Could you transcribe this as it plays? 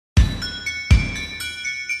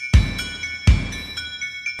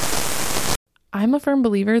I'm a firm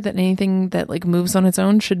believer that anything that like moves on its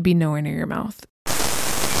own should be nowhere near your mouth.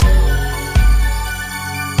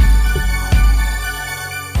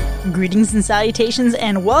 Greetings and salutations,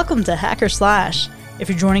 and welcome to Hack or Slash. If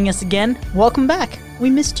you're joining us again, welcome back. We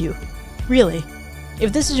missed you. Really.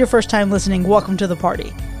 If this is your first time listening, welcome to the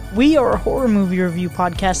party. We are a horror movie review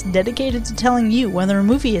podcast dedicated to telling you whether a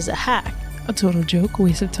movie is a hack, A total joke, a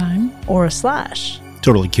waste of time, or a slash.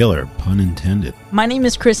 Totally killer, pun intended. My name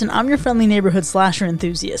is Chris, and I'm your friendly neighborhood slasher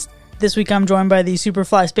enthusiast. This week I'm joined by the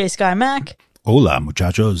Superfly Space Guy Mac, Hola,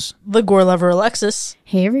 muchachos. the Gore Lover Alexis,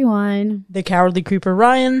 Hey everyone. the Cowardly Creeper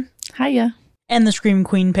Ryan, hiya, and the Scream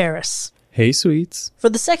Queen Paris. Hey, sweets. For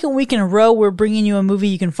the second week in a row, we're bringing you a movie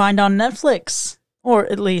you can find on Netflix.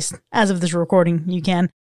 Or at least, as of this recording, you can.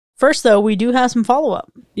 First, though, we do have some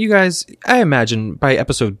follow-up. You guys, I imagine by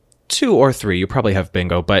episode 2 or 3, you probably have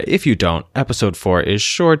bingo, but if you don't, episode 4 is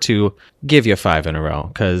sure to give you 5 in a row,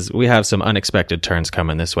 because we have some unexpected turns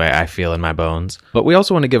coming this way, I feel in my bones. But we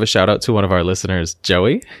also want to give a shout out to one of our listeners,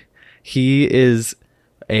 Joey. He is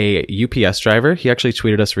a UPS driver. He actually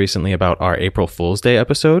tweeted us recently about our April Fool's Day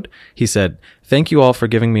episode. He said, "Thank you all for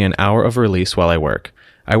giving me an hour of release while I work.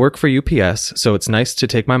 I work for UPS, so it's nice to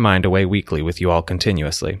take my mind away weekly with you all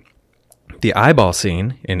continuously. The eyeball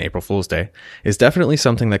scene in April Fool's Day is definitely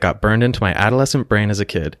something that got burned into my adolescent brain as a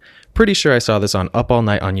kid. Pretty sure I saw this on Up All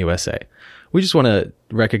Night on USA." We just want to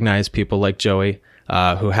recognize people like Joey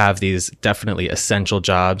who have these definitely essential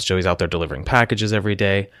jobs. Joey's out there delivering packages every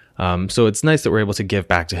day. So it's nice that we're able to give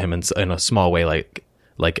back to him in a small way, like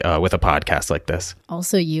with a podcast like this.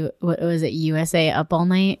 Also, what was it? USA Up All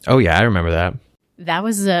Night? Oh, yeah, I remember that. That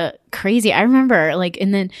was crazy. I remember,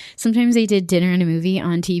 and then sometimes they did Dinner and a Movie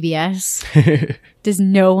on TBS. Does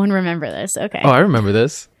no one remember this? Okay. Oh, I remember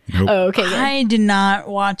this. Nope. Oh, okay. Good. I did not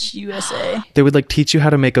watch USA. They would teach you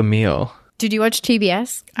how to make a meal. Did you watch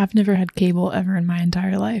TBS? I've never had cable ever in my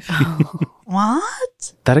entire life.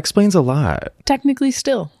 What? That explains a lot. Technically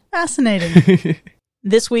still. Fascinating.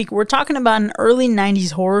 This week, we're talking about an early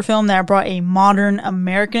 90s horror film that brought a modern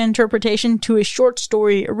American interpretation to a short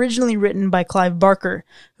story originally written by Clive Barker,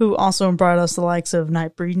 who also brought us the likes of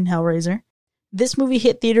Nightbreed and Hellraiser. This movie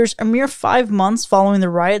hit theaters a mere 5 months following the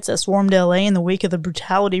riots that swarmed LA in the wake of the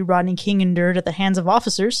brutality Rodney King endured at the hands of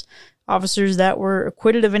officers that were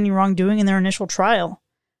acquitted of any wrongdoing in their initial trial.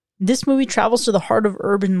 This movie travels to the heart of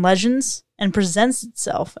urban legends and presents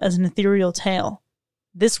itself as an ethereal tale.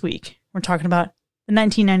 This week, we're talking about the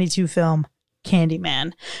 1992 film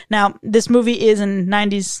Candyman. Now, this movie is a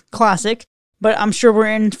 90s classic, but I'm sure we're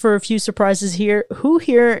in for a few surprises here. Who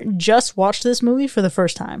here just watched this movie for the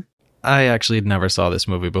first time? I actually never saw this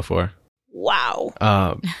movie before. Wow.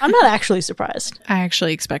 I'm not actually surprised. I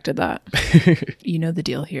actually expected that. You know the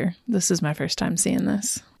deal here. This is my first time seeing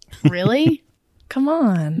this. Really? Come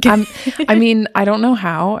on. I don't know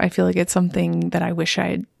how. I feel like it's something that I wish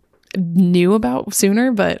I knew about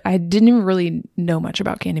sooner, but I didn't even really know much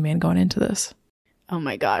about Candyman going into this. Oh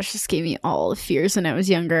my gosh, this gave me all the fears when I was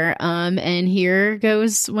younger. And here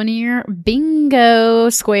goes one of your bingo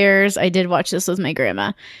squares. I did watch this with my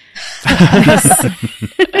grandma.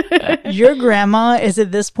 Your grandma is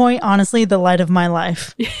at this point, honestly, the light of my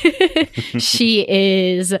life. She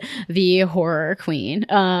is the horror queen.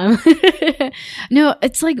 No,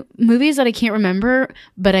 it's movies that I can't remember,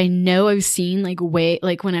 but I know I've seen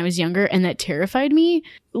when I was younger, and that terrified me.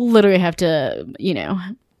 Literally have to,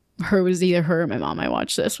 was either her or my mom I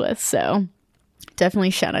watched this with. So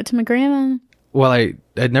definitely shout out to my grandma. Well,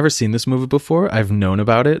 I'd never seen this movie before. I've known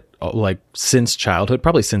about it since childhood,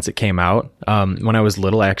 probably since it came out. When I was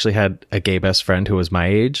little, I actually had a gay best friend who was my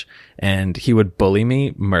age, and he would bully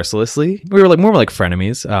me mercilessly. We were more like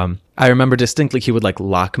frenemies. I remember distinctly he would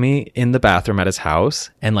lock me in the bathroom at his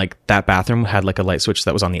house, and that bathroom had a light switch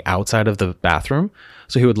that was on the outside of the bathroom.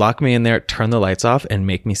 So he would lock me in there, turn the lights off, and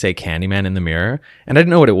make me say Candyman in the mirror. And I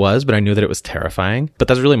didn't know what it was, but I knew that it was terrifying. But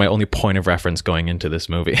that's really my only point of reference going into this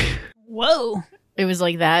movie. Whoa. It was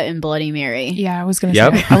like that in Bloody Mary. Yeah, I was going to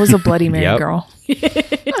say, I was a Bloody Mary girl.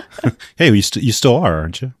 Hey, you still are,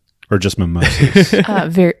 aren't you? Or just mimosas?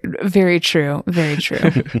 Very, very true. Very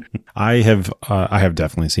true. I have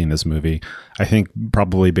definitely seen this movie. I think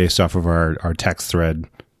probably based off of our text thread,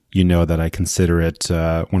 that I consider it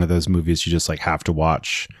one of those movies you just have to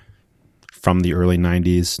watch from the early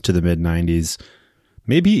 90s to the mid 90s.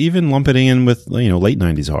 Maybe even lump it in with, late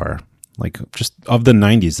 90s horror. Just of the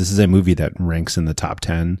 90s, this is a movie that ranks in the top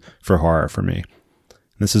 10 for horror for me.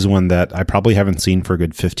 This is one that I probably haven't seen for a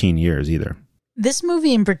good 15 years either. This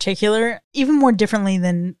movie in particular, even more differently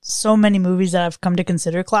than so many movies that I've come to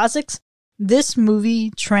consider classics, this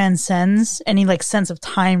movie transcends any sense of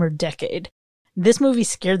time or decade. This movie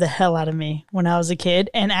scared the hell out of me when I was a kid.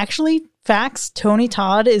 And actually, facts, Tony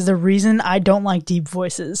Todd is the reason I don't like deep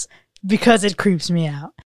voices, because it creeps me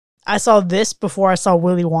out. I saw this before I saw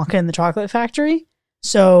Willy Wonka and the Chocolate Factory.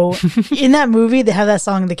 So in that movie, they have that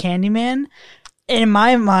song, The Candyman. And in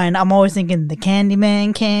my mind, I'm always thinking, the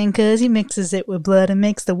Candyman can, because he mixes it with blood and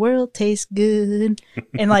makes the world taste good.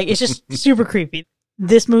 And like, it's just super creepy.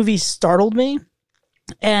 This movie startled me.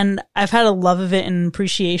 And I've had a love of it and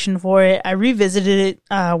appreciation for it. I revisited it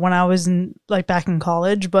when I was back in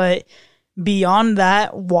college, but beyond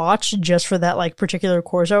that watch, just for that like particular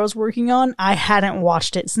course I was working on, I hadn't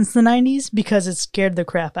watched it since the 90s because it scared the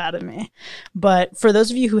crap out of me. But for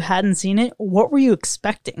those of you who hadn't seen it, what were you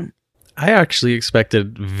expecting? I actually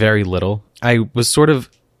expected very little. I was sort of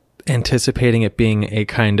anticipating it being a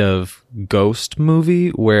kind of ghost movie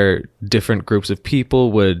where different groups of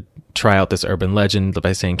people would try out this urban legend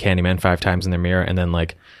by saying Candyman 5 times in their mirror, and then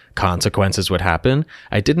like consequences would happen.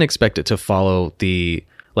 I didn't expect it to follow the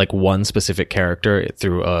like one specific character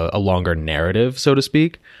through a longer narrative, so to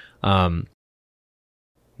speak.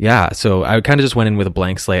 Yeah, so I kind of just went in with a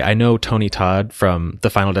blank slate. I know Tony Todd from the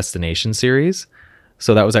Final Destination series,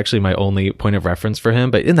 so that was actually my only point of reference for him.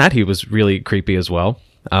 But in that, he was really creepy as well.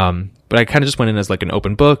 But I kind of just went in as like an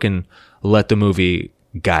open book and let the movie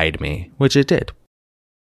guide me, which it did.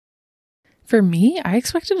 For me, I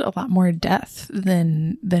expected a lot more death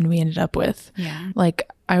than we ended up with. Yeah. Like,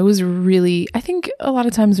 I think a lot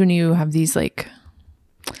of times when you have these like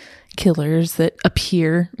killers that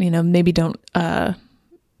appear, maybe don't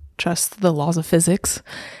trust the laws of physics,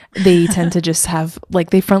 they tend to just have like,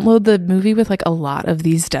 they front load the movie with like a lot of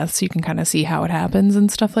these deaths so you can kind of see how it happens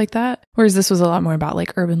and stuff like that. Whereas this was a lot more about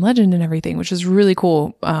like urban legend and everything, which is really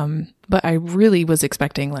cool. But I really was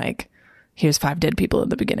expecting like, here's 5 dead people at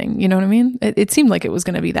the beginning. You know what I mean? It seemed like it was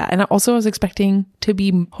going to be that. And also I was expecting to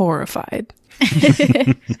be horrified.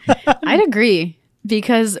 I'd agree,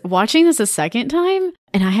 because watching this a second time,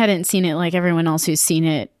 and I hadn't seen it like everyone else who's seen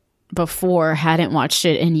it before, hadn't watched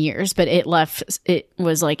it in years, but it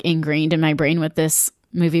was like ingrained in my brain what this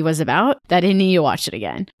movie was about, that I didn't need to watch it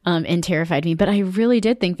again, and terrified me. But I really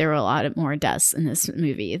did think there were a lot more deaths in this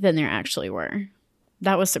movie than there actually were.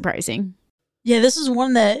 That was surprising. Yeah, this is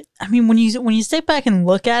one that, I mean, when you step back and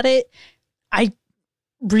look at it, I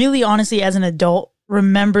really honestly, as an adult,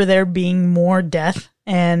 remember there being more death,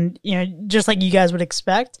 and, just like you guys would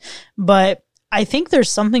expect. But I think there's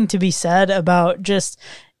something to be said about just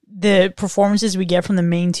the performances we get from the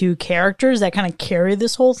main 2 characters that kind of carry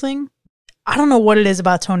this whole thing. I don't know what it is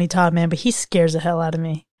about Tony Todd, man, but he scares the hell out of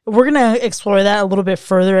me. We're going to explore that a little bit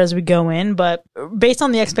further as we go in, but based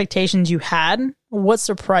on the expectations you had, what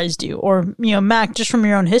surprised you? Or, Mac, just from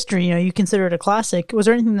your own history, you consider it a classic. Was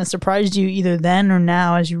there anything that surprised you either then or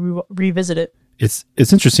now as you revisit it? It's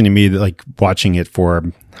interesting to me that like watching it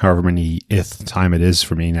for however many time it is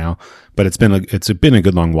for me now, but it's been a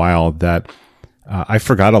good long while that I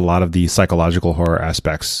forgot a lot of the psychological horror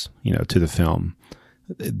aspects, to the film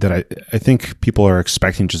that I think people are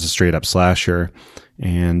expecting just a straight up slasher.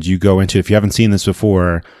 And you go into, if you haven't seen this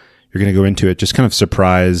before, you're going to go into it just kind of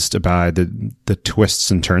surprised by the twists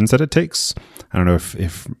and turns that it takes. I don't know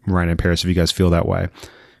if Ryan and Paris, if you guys feel that way,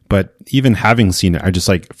 but even having seen it, I just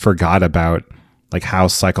like forgot about like how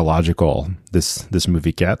psychological this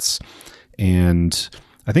movie gets. And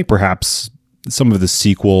I think perhaps some of the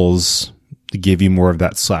sequels give you more of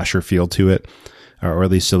that slasher feel to it, or at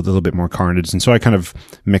least a little bit more carnage. And so I kind of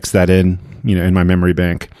mixed that in my memory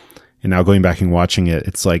bank. And now going back and watching it,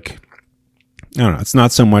 it's like, I don't know, it's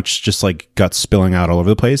not so much just like guts spilling out all over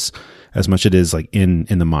the place as much it is like in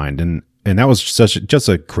the mind. And that was just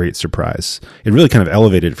a great surprise. It really kind of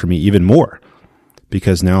elevated it for me even more,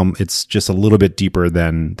 because now it's just a little bit deeper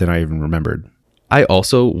than I even remembered. I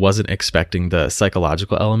also wasn't expecting the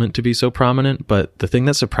psychological element to be so prominent, but the thing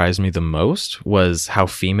that surprised me the most was how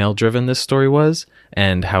female-driven this story was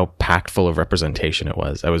and how packed full of representation it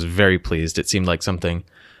was. I was very pleased. It seemed like something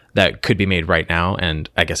that could be made right now, and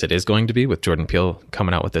I guess it is going to be with Jordan Peele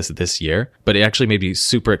coming out with this year. But it actually made me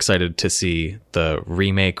super excited to see the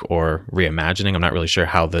remake or reimagining. I'm not really sure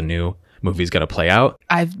how the new movie's going to play out.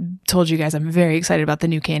 I've told you guys I'm very excited about the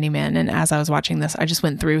new Candyman, and as I was watching this, I just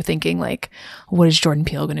went through thinking like, what is Jordan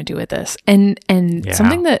Peele going to do with this? And Yeah.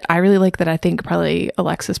 Something that I really like that I think probably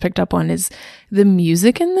Alexis picked up on is the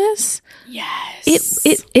music in this. Yes.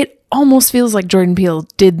 It almost feels like Jordan Peele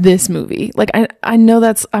did this movie. Like I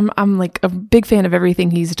know I'm like a big fan of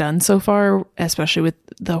everything he's done so far, especially with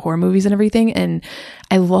the horror movies and everything. And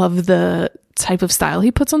I love the type of style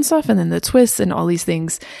he puts on stuff, and then the twists and all these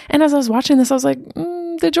things. And as I was watching this, I was like,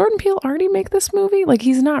 did Jordan Peele already make this movie? Like,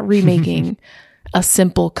 he's not remaking a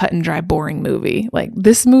simple, cut and dry, boring movie. Like,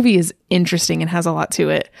 this movie is interesting and has a lot to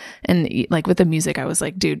it. And like with the music, I was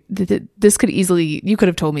like, dude, this could easily, you could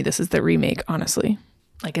have told me this is the remake, honestly.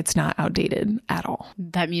 Like, it's not outdated at all.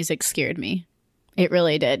 That music scared me. It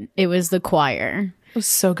really did. It was the choir. It was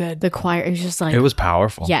so good. The choir, it was just like... It was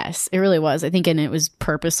powerful. Yes, it really was. I think, and it was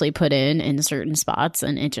purposely put in certain spots,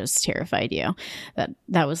 and it just terrified you.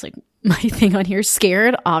 That was like my thing on here.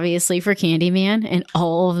 Scared, obviously, for Candyman and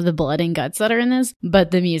all of the blood and guts that are in this,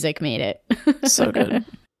 but the music made it. So good.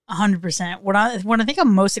 100%. What I think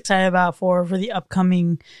I'm most excited about for the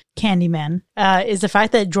upcoming Candyman is the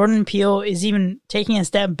fact that Jordan Peele is even taking a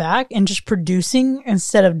step back and just producing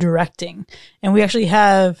instead of directing. And we actually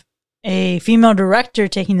have a female director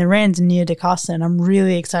taking the reins, Nia DaCosta, and I'm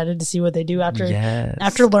really excited to see what they do after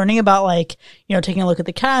learning about, like, you know, taking a look at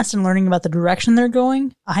the cast and learning about the direction they're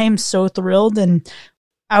going. I am so thrilled, and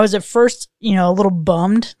I was at first, you know, a little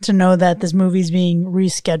bummed to know that this movie is being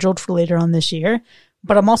rescheduled for later on this year.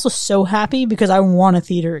 But I'm also so happy because I want a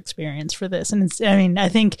theater experience for this. And I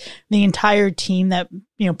think the entire team that,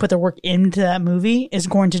 you know, put their work into that movie is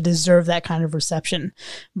going to deserve that kind of reception.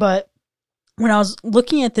 But when I was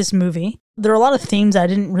looking at this movie, there are a lot of themes I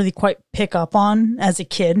didn't really quite pick up on as a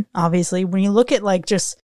kid, obviously. When you look at, like,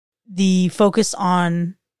 just the focus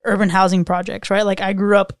on urban housing projects, right? Like, I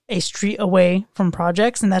grew up a street away from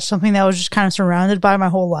projects, and that's something that I was just kind of surrounded by my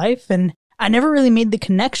whole life. And I never really made the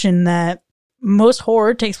connection that most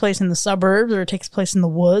horror takes place in the suburbs, or it takes place in the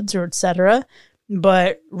woods, or etc.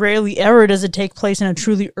 But rarely ever does it take place in a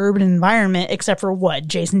truly urban environment, except for what?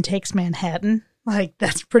 Jason Takes Manhattan. Like,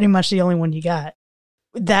 that's pretty much the only one you got.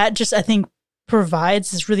 That just, I think, provides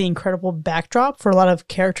this really incredible backdrop for a lot of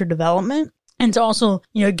character development, and to also,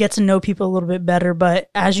 you know, get to know people a little bit better. But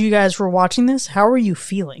as you guys were watching this, how were you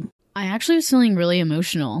feeling? I actually was feeling really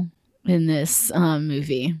emotional in this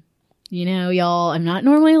movie. You know, y'all, I'm not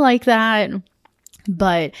normally like that,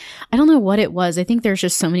 but I don't know what it was. I think there's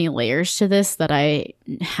just so many layers to this that I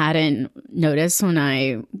hadn't noticed when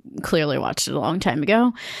I clearly watched it a long time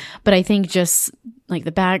ago. But I think just like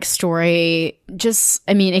the backstory,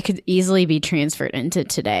 it could easily be transferred into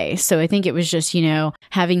today. So I think it was just, you know,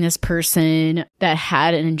 having this person that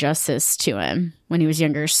had an injustice to him when he was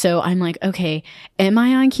younger. So I'm like, okay, am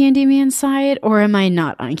I on Candyman's side or am I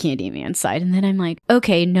not on Candyman's side? And then I'm like,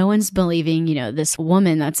 okay, no one's believing, you know, this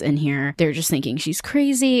woman that's in here. They're just thinking she's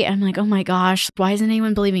crazy. I'm like, oh my gosh, why isn't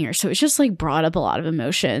anyone believing her? So it's just like brought up a lot of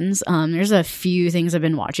emotions. There's a few things I've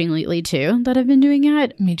been watching lately too that I've been doing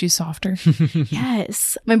it. Made you softer.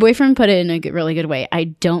 Yes. My boyfriend put it in a really good way. I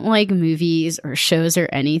don't like movies or shows or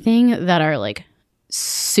anything that are like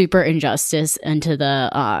super injustice into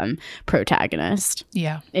the protagonist.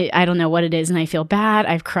 Yeah. I don't know what it is, and I feel bad.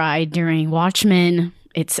 I've cried during Watchmen.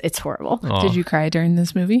 It's horrible. Aw. Did you cry during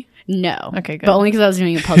this movie? No. Okay, good. But only because I was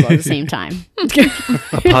doing a puzzle at the same time.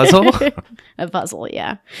 A puzzle? A puzzle,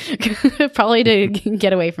 yeah. Probably to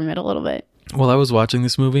get away from it a little bit. While I was watching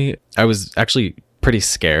this movie, I was actually pretty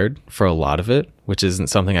scared for a lot of it, which isn't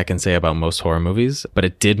something I can say about most horror movies, but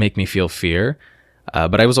it did make me feel fear.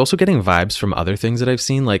 But I was also getting vibes from other things that I've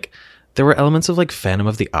seen. Like, there were elements of like Phantom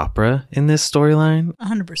of the Opera in this storyline.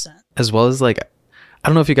 100%. As well as like, I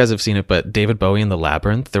don't know if you guys have seen it, but David Bowie and the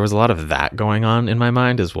Labyrinth, there was a lot of that going on in my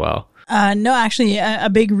mind as well. No, actually, a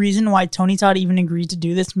big reason why Tony Todd even agreed to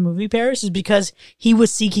do this movie, Paris, is because he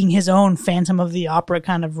was seeking his own Phantom of the Opera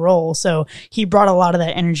kind of role. So he brought a lot of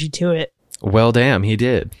that energy to it. Well, damn, he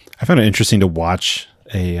did. I found it interesting to watch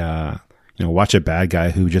watch a bad guy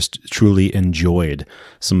who just truly enjoyed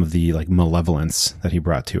some of the like malevolence that he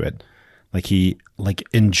brought to it. Like, he like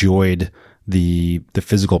enjoyed the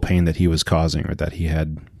physical pain that he was causing, or that he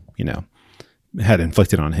had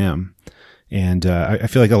inflicted on him. And I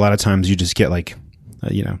feel like a lot of times you just get like,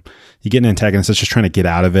 you get an antagonist that's just trying to get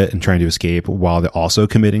out of it and trying to escape while they're also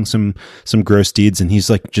committing some gross deeds. And he's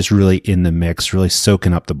like just really in the mix, really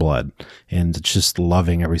soaking up the blood and just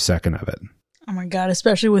loving every second of it. Oh my God,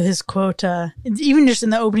 especially with his quote, even just in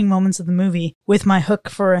the opening moments of the movie, "With my hook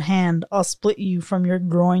for a hand, I'll split you from your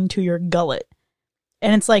groin to your gullet."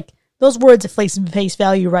 And it's like, those words at face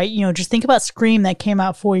value, right? You know, just think about Scream that came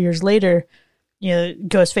out 4 years later. You know,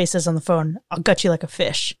 Ghostface says on the phone, "I'll gut you like a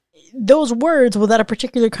fish." Those words without a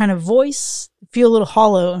particular kind of voice feel a little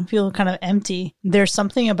hollow and feel kind of empty. There's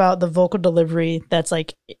something about the vocal delivery that's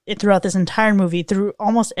like throughout this entire movie, through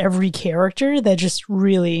almost every character, that just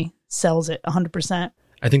really sells it 100%.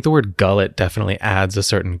 I think the word gullet definitely adds a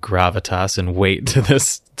certain gravitas and weight to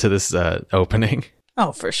this opening.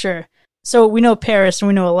 Oh, for sure. So we know Paris and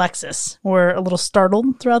we know Alexis were a little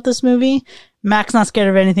startled throughout this movie. Mac's not scared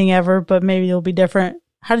of anything ever, but maybe it'll be different.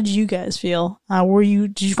 How did you guys feel?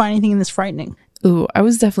 Did you find anything in this frightening? Ooh, I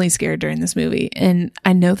was definitely scared during this movie. And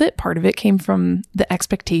I know that part of it came from the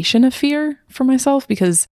expectation of fear for myself,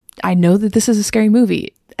 because I know that this is a scary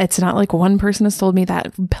movie. It's not like one person has told me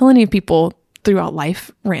that. Plenty of people throughout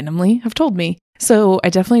life randomly have told me. So I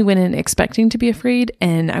definitely went in expecting to be afraid,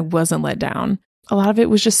 and I wasn't let down. A lot of it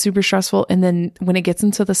was just super stressful. And then when it gets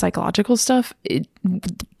into the psychological stuff, it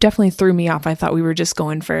definitely threw me off. I thought we were just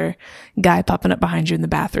going for guy popping up behind you in the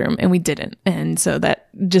bathroom, and we didn't. And so that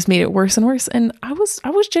just made it worse and worse. And I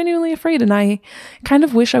was genuinely afraid. And I kind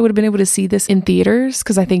of wish I would have been able to see this in theaters,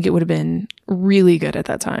 because I think it would have been really good at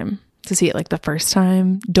that time to see it like the first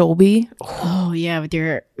time, Dolby. Oh yeah,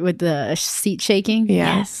 with the seat shaking.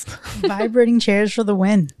 Yeah. Yes. Vibrating chairs for the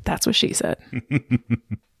win. That's what she said.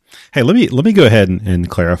 Hey, let me go ahead and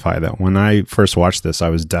clarify that when I first watched this, I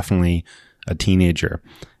was definitely a teenager,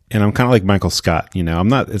 and I'm kind of like Michael Scott. You know,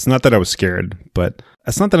 it's not that I was scared, but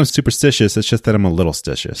it's not that I'm superstitious. It's just that I'm a little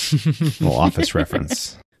stitious. Little Office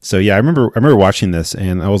reference. So yeah, I remember watching this,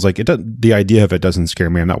 and I was like, the idea of it doesn't scare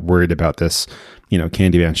me. I'm not worried about this,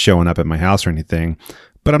 Candyman showing up at my house or anything.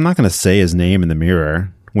 But I'm not going to say his name in the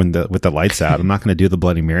mirror with the lights out. I'm not going to do the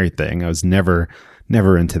Bloody Mary thing. I was never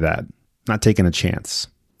into that. Not taking a chance.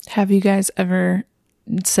 Have you guys ever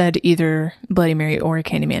said either Bloody Mary or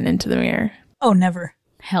Candyman into the mirror? Oh, never.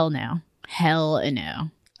 Hell no. Hell no.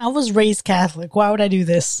 I was raised Catholic. Why would I do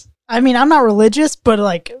this? I mean, I'm not religious, but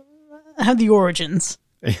like, I have the origins.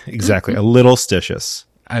 Exactly. A little stitious.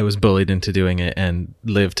 I was bullied into doing it and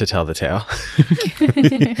lived to tell the tale.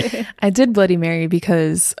 I did Bloody Mary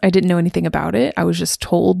because I didn't know anything about it. I was just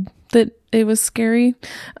told that it was scary.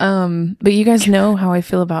 But you guys know how I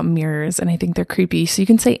feel about mirrors, and I think they're creepy. So you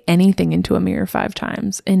can say anything into a mirror 5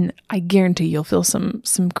 times, and I guarantee you'll feel some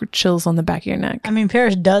chills on the back of your neck. I mean,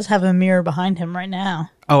 Parrish does have a mirror behind him right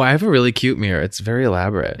now. Oh, I have a really cute mirror. It's very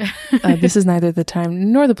elaborate. This is neither the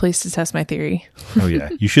time nor the place to test my theory. Oh yeah.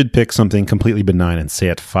 You should pick something completely benign and say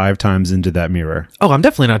it 5 times into that mirror. Oh, I'm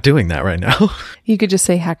definitely not doing that right now. You could just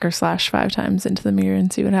say hacker/5 times into the mirror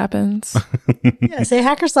and see what happens. Yeah, say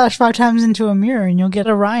hacker/5 times into a mirror and you'll get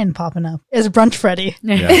Orion popping up as Brunch Freddy.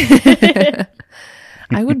 Yeah.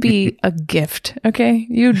 I would be a gift, okay?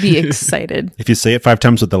 You'd be excited. If you say it 5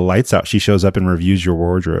 times with the lights out, she shows up and reviews your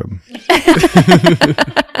wardrobe.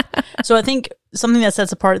 So I think something that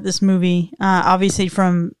sets apart this movie, obviously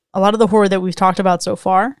from a lot of the horror that we've talked about so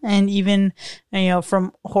far, and even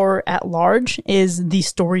from horror at large, is the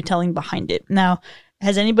storytelling behind it. Now,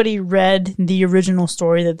 has anybody read the original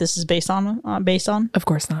story that this is based on? Of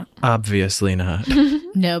course not. Obviously not.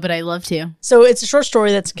 No, but I love to. So it's a short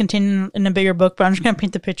story that's contained in a bigger book, but I'm just going to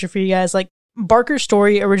paint the picture for you guys. Like, Barker's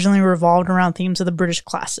story originally revolved around themes of the British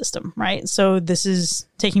class system, right? So this is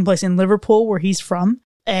taking place in Liverpool, where he's from.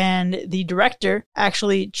 And the director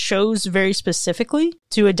actually chose very specifically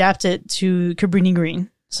to adapt it to Cabrini Green,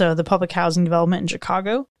 so the public housing development in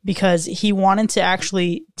Chicago, because he wanted to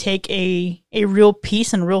actually take a real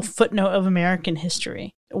piece and real footnote of American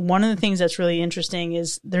history. One of the things that's really interesting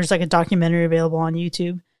is there's like a documentary available on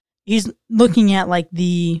YouTube. He's looking at like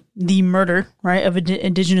the murder, right, of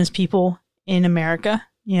indigenous people in America,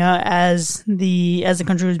 as the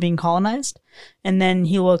country was being colonized. And then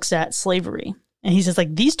he looks at slavery. And he says,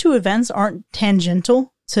 like, these two events aren't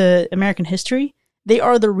tangential to American history. They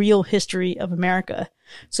are the real history of America.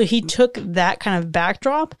 So he took that kind of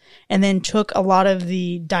backdrop and then took a lot of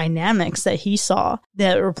the dynamics that he saw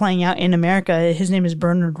that were playing out in America. His name is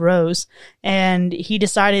Bernard Rose. And he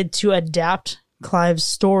decided to adapt Clive's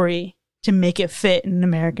story to make it fit in an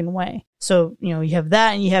American way. So, you have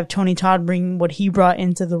that, and you have Tony Todd bring what he brought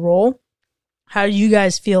into the role. How do you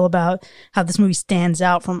guys feel about how this movie stands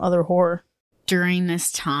out from other horror? During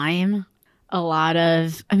this time, a lot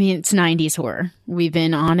of, it's 90s horror. We've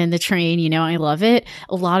been on in the train, I love it.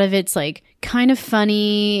 A lot of it's like kind of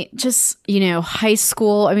funny, just, high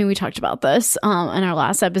school. We talked about this in our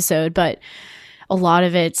last episode, but a lot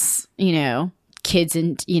of it's, kids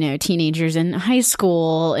and, teenagers in high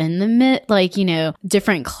school and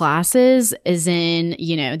different classes, as in,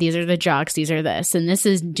 these are the jocks, these are this, and this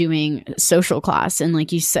is doing social class. And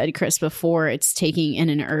like you said, Chris, before, it's taking in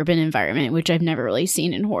an urban environment, which I've never really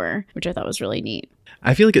seen in horror, which I thought was really neat.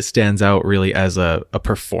 I feel like it stands out really as a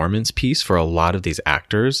performance piece for a lot of these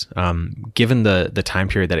actors, given the time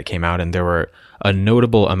period that it came out, and there were a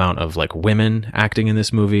notable amount of like women acting in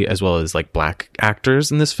this movie, as well as like black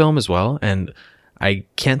actors in this film as well. And I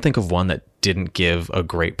can't think of one that didn't give a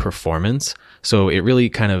great performance. So it really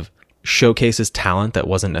kind of showcases talent that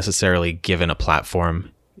wasn't necessarily given a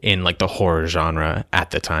platform in like the horror genre at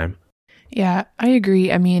the time. Yeah, I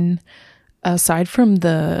agree. Aside from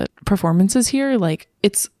the performances here, like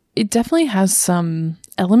it definitely has some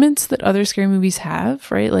elements that other scary movies have,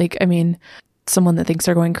 right? Like, I mean, someone that thinks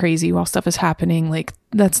they're going crazy while stuff is happening, like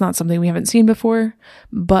that's not something we haven't seen before.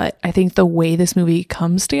 But I think the way this movie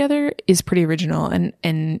comes together is pretty original,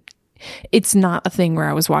 and it's not a thing where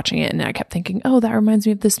I was watching it and I kept thinking, oh, that reminds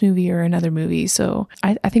me of this movie or another movie. So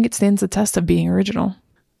I think it stands the test of being original.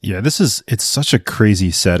 Yeah, it's such a crazy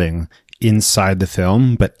setting inside the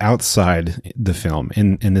film, but outside the film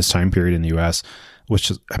in this time period in the US, which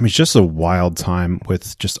is, I mean, it's just a wild time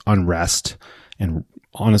with just unrest and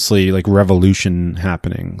honestly like revolution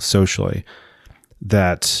happening socially,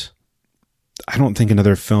 that I don't think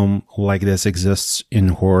another film like this exists in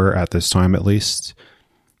horror at this time, at least,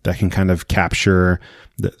 that can kind of capture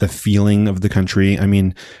the feeling of the country. I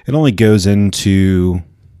mean, it only goes into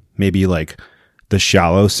maybe like the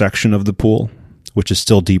shallow section of the pool, which is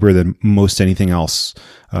still deeper than most anything else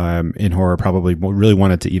in horror probably really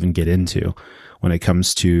wanted to even get into when it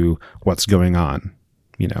comes to what's going on,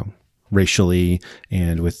 you know, racially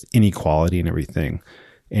and with inequality and everything.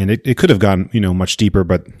 And it could have gone, you know, much deeper,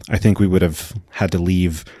 but I think we would have had to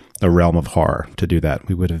leave the realm of horror to do that.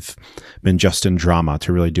 We would have been just in drama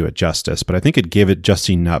to really do it justice. But I think it gave it just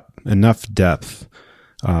enough depth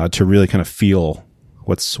to really kind of feel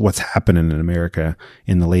what's happening in America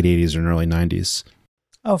in the late 80s and early 90s.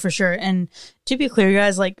 Oh, for sure. And to be clear,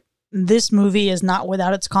 guys, like this movie is not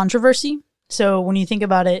without its controversy. So when you think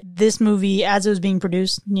about it, this movie, as it was being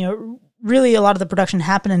produced, you know, really a lot of the production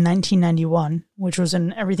happened in 1991, which was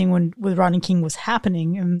when everything with Rodney King was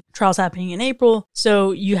happening and trials happening in April.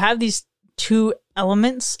 So you have these two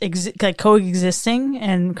elements like coexisting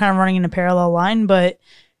and kind of running in a parallel line, but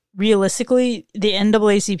realistically, the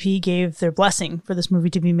NAACP gave their blessing for this movie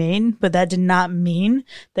to be made, but that did not mean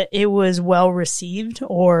that it was well received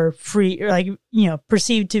or free, or like, you know,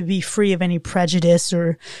 perceived to be free of any prejudice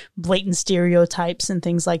or blatant stereotypes and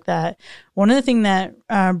things like that. One of the things that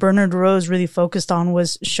Bernard Rose really focused on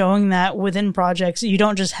was showing that within projects, you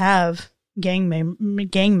don't just have gang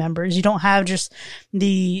members. You don't have just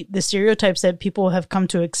the stereotypes that people have come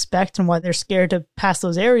to expect and why they're scared to pass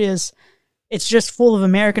those areas. It's just full of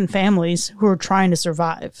American families who are trying to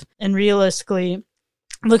survive. And realistically,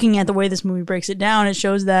 looking at the way this movie breaks it down, it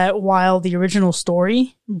shows that while the original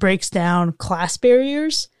story breaks down class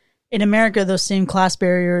barriers, in America, those same class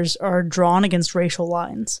barriers are drawn against racial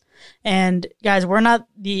lines. And guys, we're not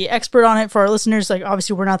the expert on it for our listeners. Like,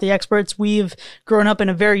 obviously, we're not the experts. We've grown up in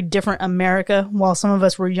a very different America. While some of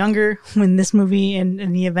us were younger when this movie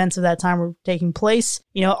and the events of that time were taking place,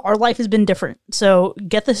 you know, our life has been different. So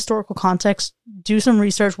get the historical context, do some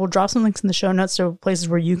research. We'll drop some links in the show notes, so places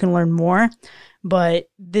where you can learn more. But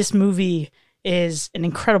this movie is an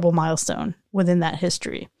incredible milestone within that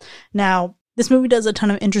history. Now, this movie does a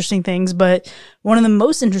ton of interesting things, but one of the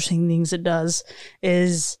most interesting things it does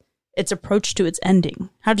is its approach to its ending.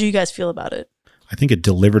 How do you guys feel about it? I think it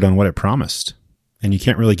delivered on what it promised. And you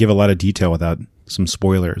can't really give a lot of detail without some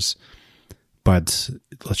spoilers. But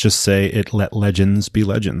let's just say it let legends be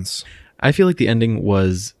legends. I feel like the ending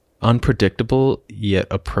was unpredictable yet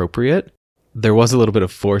appropriate. There was a little bit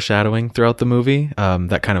of foreshadowing throughout the movie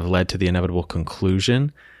that kind of led to the inevitable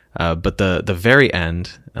conclusion. But the very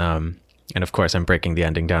end... and of course, I'm breaking the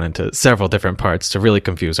ending down into several different parts to really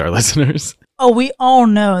confuse our listeners. Oh, we all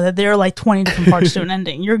know that there are like 20 different parts to an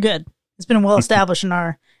ending. You're good. It's been well established in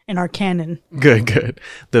our canon. Good.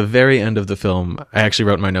 The very end of the film, I actually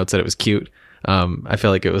wrote in my notes that it was cute. I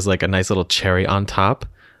feel like it was like a nice little cherry on top.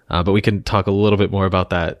 But we can talk a little bit more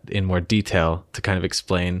about that in more detail to kind of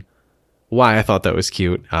explain why I thought that was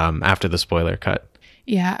cute after the spoiler cut.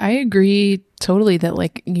 Yeah, I agree totally that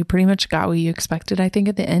like you pretty much got what you expected, I think,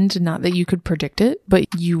 at the end. Not that you could predict it, but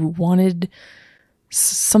you wanted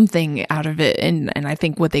something out of it. And I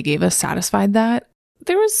think what they gave us satisfied that.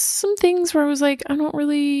 There was some things where I was like, I don't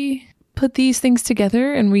really put these things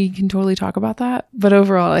together, and we can totally talk about that. But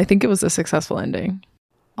overall, I think it was a successful ending.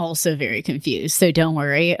 Also very confused, so don't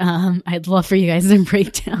worry. I'd love for you guys to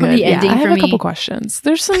break down the ending I for have me. a couple questions.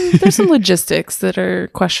 There's some logistics that are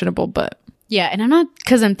questionable, but... Yeah, and I'm not,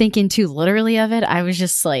 because I'm thinking too literally of it. I was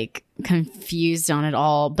just like confused on it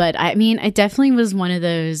all. But I mean, it definitely was one of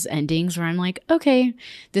those endings where I'm like, okay,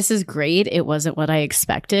 this is great. It wasn't what I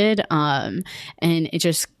expected. And it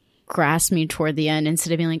just grasped me toward the end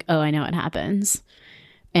instead of being like, oh, I know what happens.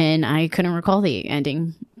 And I couldn't recall the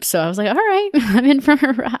ending. So I was like, all right, I'm in for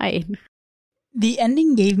a ride. The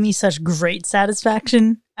ending gave me such great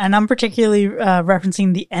satisfaction. And I'm particularly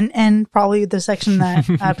referencing the end, probably the section that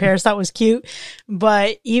Paris thought was cute.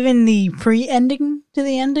 But even the pre-ending to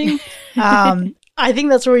the ending, I think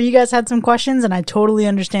that's where you guys had some questions, and I totally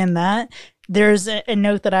understand that. There's a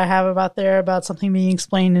note that I have about something being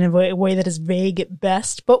explained in a way that is vague at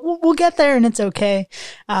best, but we'll get there and it's okay.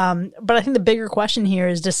 But I think the bigger question here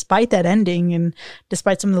is, despite that ending and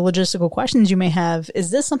despite some of the logistical questions you may have,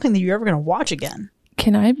 is this something that you're ever going to watch again?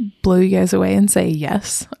 Can I blow you guys away and say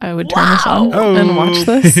yes? I would turn this on and watch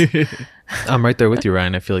this. I'm right there with you,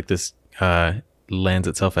 Ryan. I feel like this lands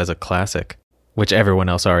itself as a classic, which everyone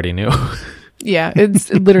else already knew. Yeah,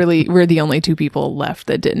 it's literally, we're the only two people left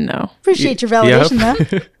that didn't know. Appreciate your validation,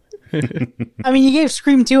 man. I mean, you gave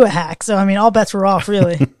Scream 2 a hack, so I mean, all bets were off,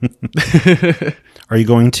 really. Are you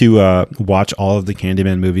going to watch all of the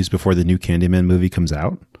Candyman movies before the new Candyman movie comes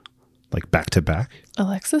out? Like back to back?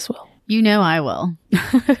 Alexis will. You know I will.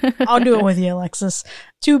 I'll do it with you, Alexis.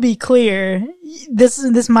 To be clear,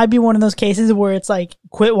 this might be one of those cases where it's like,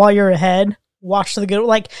 quit while you're ahead. Watch the good.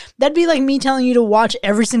 Like, that'd be like me telling you to watch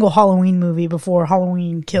every single Halloween movie before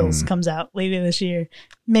Halloween Kills comes out later this year.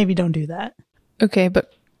 Maybe don't do that. Okay,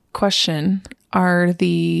 but question, are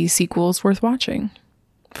the sequels worth watching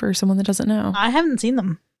for someone that doesn't know? I haven't seen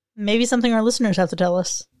them. Maybe something our listeners have to tell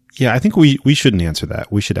us. Yeah, I think we shouldn't answer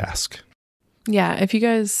that. We should ask. Yeah, if you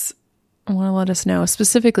guys want to let us know,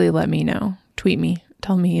 specifically let me know. Tweet me.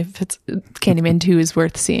 Tell me if it's Candyman 2 is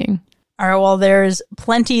worth seeing. All right, well, there's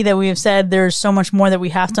plenty that we have said. There's so much more that we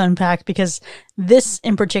have to unpack, because this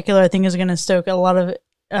in particular, I think, is going to stoke a lot of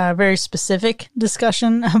very specific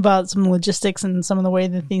discussion about some logistics and some of the way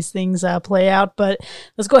that these things play out. But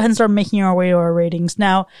let's go ahead and start making our way to our ratings.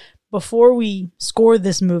 Now, before we score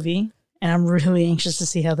this movie, and I'm really anxious to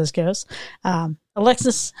see how this goes,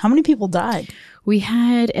 Alexis, how many people died? We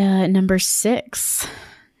had number 6.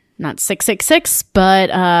 Not 666,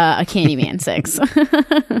 but a Candyman 6.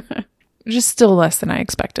 Just still less than I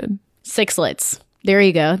expected. 6-lits. There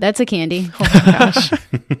you go. That's a candy. Oh my gosh.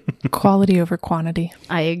 Quality over quantity.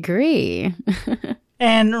 I agree.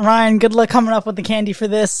 And Ryan, good luck coming up with the candy for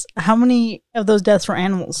this. How many of those deaths were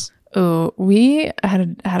animals? Oh, we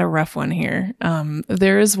had a rough one here.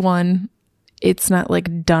 There is one. It's not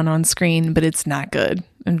like done on screen, but it's not good.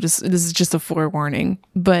 This is just a forewarning.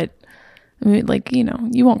 But I mean, like, you know,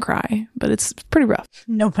 you won't cry, but it's pretty rough.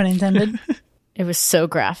 No pun intended. It was so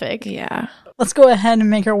graphic. Yeah. Let's go ahead and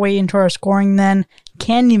make our way into our scoring then.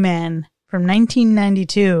 Candyman from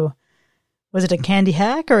 1992. Was it a candy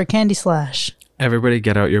hack or a candy slash? Everybody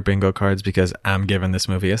get out your bingo cards, because I'm giving this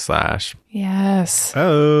movie a slash. Yes.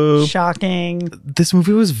 Oh. Shocking. This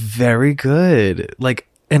movie was very good. Like,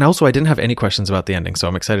 and also I didn't have any questions about the ending, so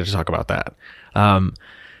I'm excited to talk about that.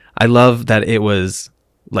 I love that it was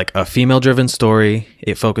like a female-driven story.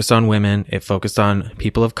 It focused on women. It focused on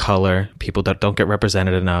people of color, people that don't get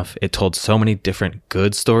represented enough. It told so many different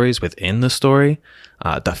good stories within the story.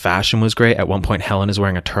 The fashion was great. At one point, Helen is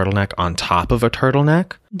wearing a turtleneck on top of a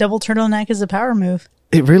turtleneck. Double turtleneck is a power move.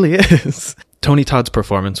 It really is. Tony Todd's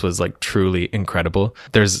performance was like truly incredible.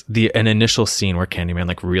 There's an initial scene where Candyman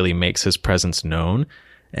like really makes his presence known,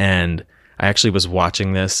 and I actually was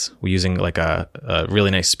watching this using like a really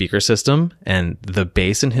nice speaker system, and the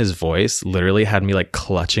bass in his voice literally had me like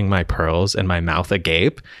clutching my pearls and my mouth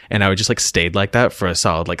agape, and I would just like stayed like that for a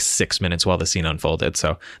solid like 6 minutes while the scene unfolded.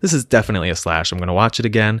 So this is definitely a slash. I'm going to watch it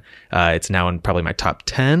again. It's now in probably my top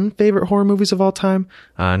 10 favorite horror movies of all time,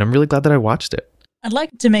 and I'm really glad that I watched it. I'd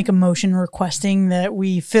like to make a motion requesting that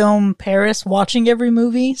we film Paris watching every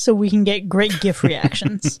movie so we can get great GIF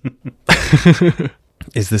reactions.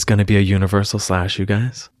 Is this going to be a universal slash, you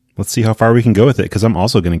guys? Let's see how far we can go with it, because I'm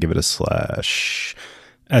also going to give it a slash.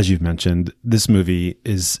 As you've mentioned, this movie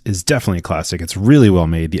is definitely a classic. It's really well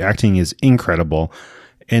made. The acting is incredible.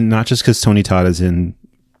 And not just because Tony Todd is in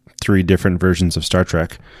 3 different versions of Star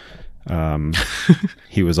Trek.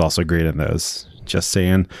 He was also great in those. Just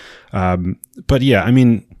saying. But yeah, I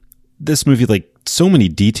mean, this movie, like, so many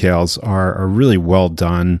details are really well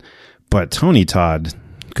done. But Tony Todd,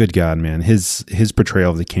 good God, man, his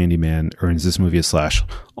portrayal of the Candyman earns this movie a slash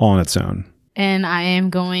all on its own. And I am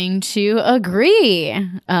going to agree.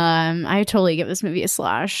 I totally give this movie a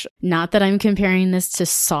slash. Not that I'm comparing this to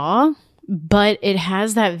Saw, but it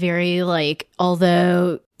has that very, like,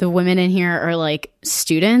 although the women in here are like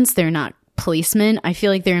students, they're not policemen. I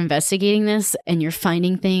feel like they're investigating this, and you're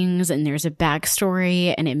finding things, and there's a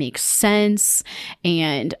backstory, and it makes sense.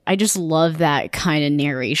 And I just love that kind of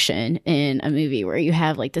narration in a movie where you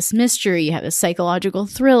have like this mystery, you have a psychological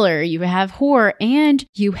thriller, you have horror, and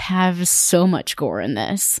you have so much gore in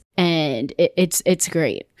this. And it's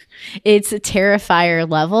great. It's a Terrifier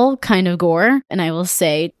level kind of gore. And I will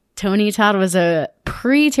say Tony Todd was a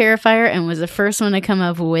pre-Terrifier and was the first one to come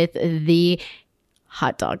up with the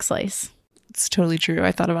hot dog slice. It's totally true.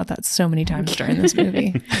 I thought about that so many times during this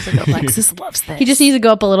movie. I was like, Alexis loves this. He just needs to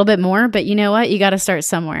go up a little bit more, but you know what? You got to start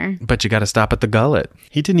somewhere. But you got to stop at the gullet.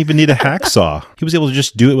 He didn't even need a hacksaw. He was able to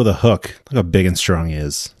just do it with a hook. Look how big and strong he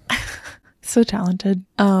is. So talented.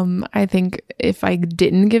 I think if I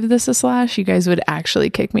didn't give this a slash, you guys would actually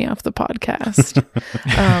kick me off the podcast,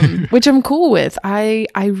 which I'm cool with. I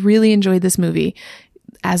really enjoyed this movie.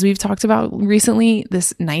 As we've talked about recently,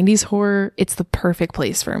 this 90s horror, it's the perfect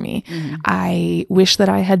place for me. I wish that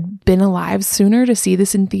I had been alive sooner to see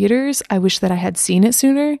this in theaters. I wish that I had seen it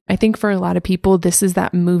sooner. I think for a lot of people, this is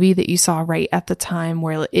that movie that you saw right at the time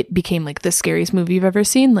where it became like the scariest movie you've ever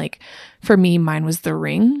seen. Like for me, mine was The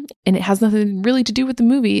Ring, and it has nothing really to do with the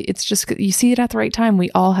movie. It's just you see it at the right time.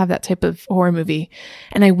 We all have that type of horror movie,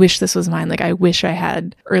 and I wish this was mine. Like I wish I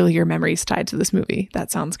had earlier memories tied to this movie.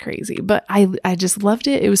 That sounds crazy, but I just loved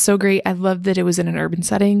it. It was so great. I loved that it was in an urban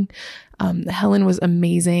setting. Helen was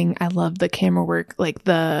amazing. I loved the camera work, like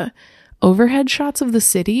the overhead shots of the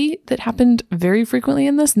city that happened very frequently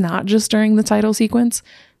in this, not just during the title sequence.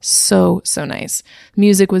 So nice.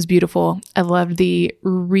 Music was beautiful. I loved the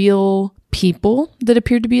real people that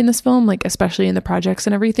appeared to be in this film, like especially in the projects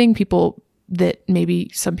and everything, people that maybe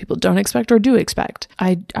some people don't expect or do expect.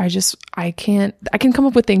 I can come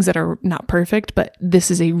up with things that are not perfect, but this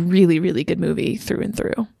is a really, really good movie through and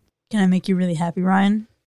through. Can I make you really happy, Ryan?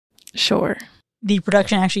 Sure. The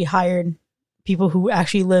production actually hired people who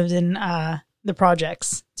actually lived in the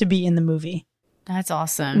projects to be in the movie. That's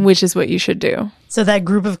awesome. Which is what you should do. So that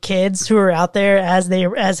group of kids who were out there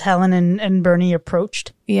as Helen and Bernie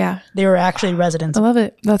approached, Yeah. they were actually residents. I love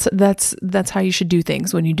it. That's how you should do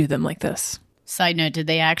things when you do them like this. Side note, did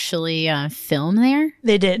they actually film there?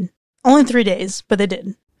 They did. Only 3 days, but they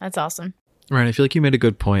did. That's awesome. Ryan, I feel like you made a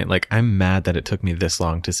good point. Like, I'm mad that it took me this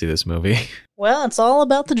long to see this movie. Well, it's all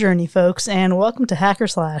about the journey, folks, and welcome to Hacker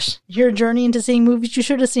Slash, your journey into seeing movies you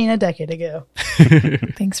should have seen a decade ago.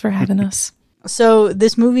 Thanks for having us. So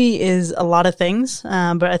this movie is a lot of things,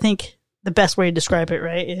 but I think the best way to describe it,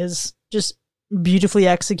 right, is just beautifully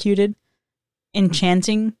executed,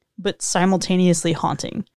 enchanting, but simultaneously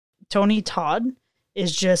haunting. Tony Todd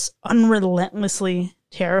is just unrelentlessly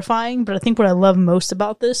terrifying, but I think what I love most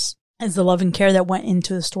about this is the love and care that went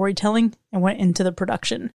into the storytelling and went into the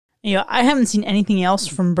production. You know, I haven't seen anything else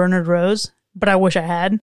from Bernard Rose, but I wish I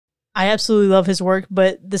had. I absolutely love his work,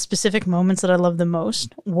 but the specific moments that I love the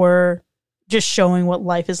most were just showing what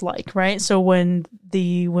life is like, right? So when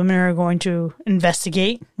the women are going to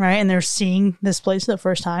investigate, right, and they're seeing this place for the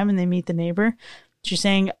first time and they meet the neighbor, she's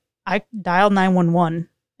saying, I dialed 911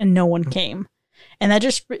 and no one came. And that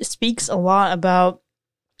just speaks a lot about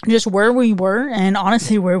just where we were and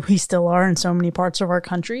honestly where we still are in so many parts of our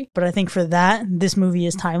country. But I think for that, this movie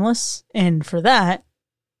is timeless. And for that,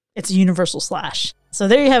 it's a universal slash. So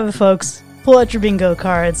there you have it, folks. Pull out your bingo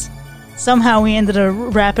cards. Somehow we ended to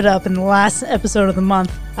wrap it up in the last episode of the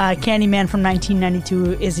month. Candyman from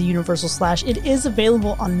 1992 is a universal slash. It is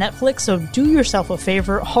available on Netflix, so do yourself a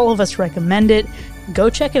favor. All of us recommend it. Go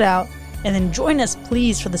check it out. And then join us,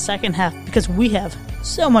 please, for the second half, because we have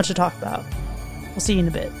so much to talk about. We'll see you in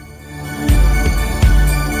a bit.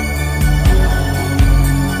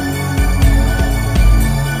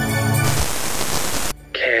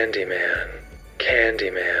 Candyman,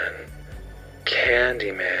 Candyman,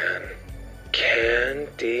 Candyman,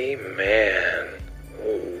 Candyman,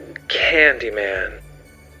 ooh, Candyman.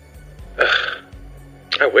 Ugh.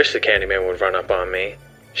 I wish the Candyman would run up on me.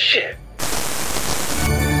 Shit.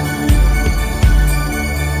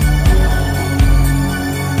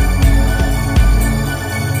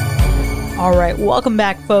 All right, welcome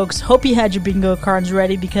back, folks. Hope you had your bingo cards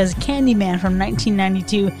ready because Candyman from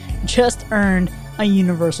 1992 just earned a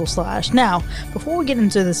universal slash. Now, before we get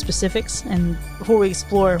into the specifics and before we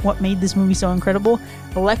explore what made this movie so incredible,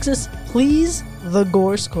 Alexis, please, the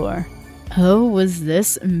gore score. Oh, was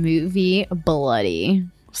this movie bloody?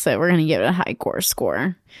 So we're going to give it a high gore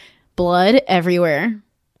score. Blood everywhere.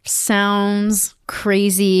 Sounds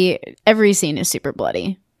crazy. Every scene is super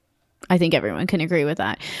bloody. I think everyone can agree with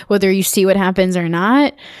that. Whether you see what happens or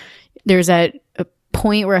not, there's a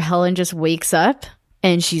point where Helen just wakes up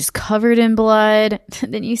and she's covered in blood.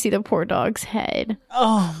 Then you see the poor dog's head.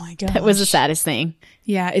 Oh my god. That was the saddest thing.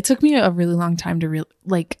 Yeah, it took me a really long time to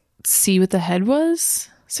see what the head was.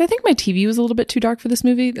 So I think my TV was a little bit too dark for this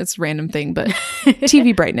movie. That's a random thing, but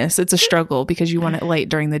TV brightness, it's a struggle because you want it light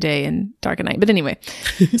during the day and dark at night. But anyway,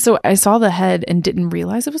 so I saw the head and didn't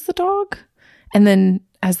realize it was the dog. And then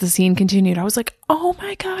as the scene continued, I was like, oh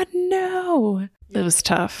my God, no. It was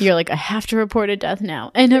tough. You're like, I have to report a death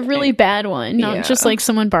now, and a really bad one, not Yeah. just like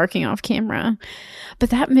someone barking off camera. But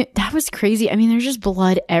that was crazy. I mean, there's just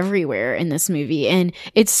blood everywhere in this movie, and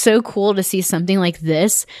it's so cool to see something like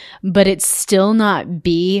this, but it's still not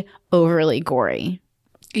be overly gory.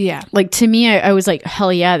 Yeah. Like, to me, I was like,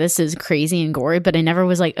 hell yeah, this is crazy and gory, but I never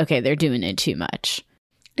was like, okay, they're doing it too much.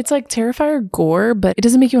 It's like Terrifier gore, but it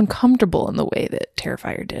doesn't make you uncomfortable in the way that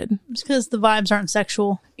Terrifier did. It's because the vibes aren't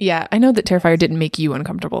sexual. Yeah, I know that Terrifier didn't make you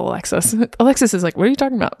uncomfortable, Alexis. Alexis is like, what are you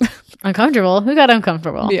talking about? Uncomfortable? Who got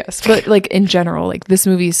uncomfortable? Yes, but like in general, like this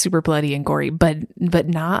movie is super bloody and gory, but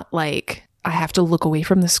not like I have to look away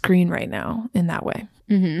from the screen right now in that way.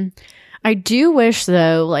 Mm-hmm. I do wish,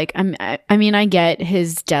 though, like, I mean, I get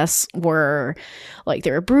his deaths were, like,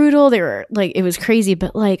 they were brutal, they were, like, it was crazy,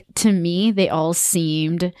 but, like, to me, they all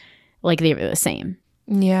seemed like they were the same.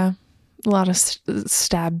 Yeah, a lot of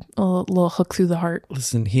stab, a little hook through the heart.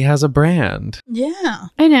 Listen, he has a brand. Yeah.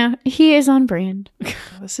 I know, he is on brand.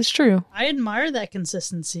 This is true. I admire that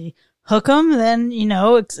consistency. Hook them, then,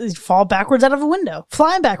 fall backwards out of a window.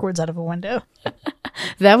 Fly backwards out of a window.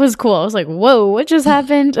 That was cool. I was like, whoa, what just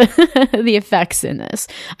happened? The effects in this.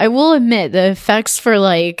 I will admit, the effects for,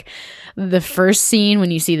 like, the first scene when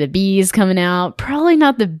you see the bees coming out, probably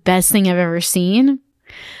not the best thing I've ever seen.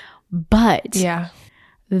 But Yeah.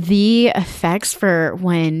 the effects for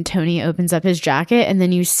when Tony opens up his jacket and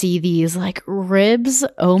then you see these, like, ribs.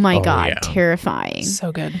 Oh my God. yeah. Terrifying.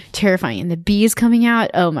 So good. Terrifying. And the bees coming out.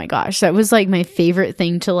 Oh my gosh. That was like my favorite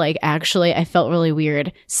thing to, like, actually, I felt really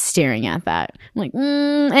weird staring at that. I'm like,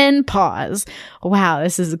 and pause. Wow,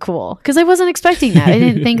 this is cool. Because I wasn't expecting that. I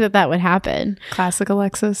didn't think that would happen. Classic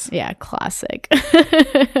Alexis. Yeah, classic.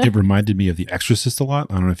 It reminded me of The Exorcist a lot.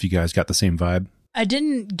 I don't know if you guys got the same vibe. I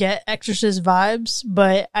didn't get Exorcist vibes,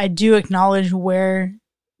 but I do acknowledge where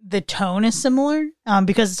the tone is similar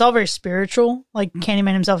because it's all very spiritual. Like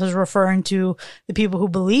Candyman himself is referring to the people who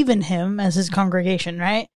believe in him as his congregation,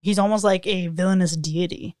 right? He's almost like a villainous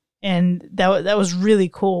deity. And that was really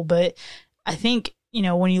cool. But I think,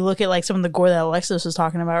 when you look at like some of the gore that Alexis was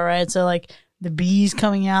talking about, right? So like the bees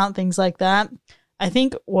coming out, things like that. I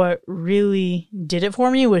think what really did it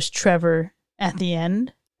for me was Trevor at the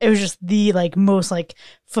end. It was just the like most like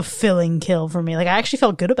fulfilling kill for me. Like I actually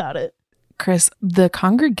felt good about it. Chris, the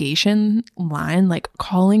congregation line, like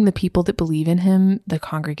calling the people that believe in him the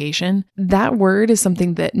congregation, that word is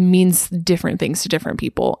something that means different things to different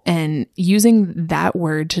people. And using that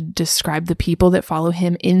word to describe the people that follow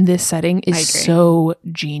him in this setting is so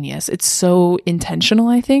genius. It's so intentional,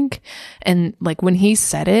 I think. And like when he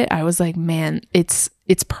said it, I was like, man, it's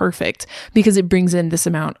perfect because it brings in this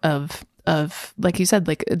amount of like you said,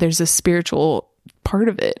 like there's a spiritual part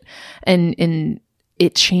of it and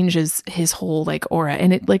it changes his whole like aura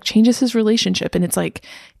and it like changes his relationship. And it's like,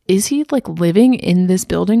 is he like living in this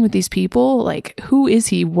building with these people? Like, who is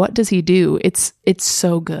he? What does he do? It's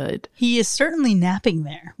so good. He is certainly napping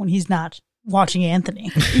there when he's not watching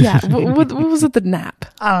Anthony. Yeah. What was it? The nap?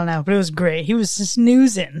 I don't know, but it was great. He was just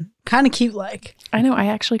snoozing. Kind of cute like. I know. I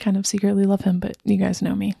actually kind of secretly love him, but you guys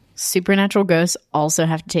know me. Supernatural ghosts also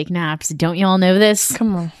have to take naps. Don't y'all know this?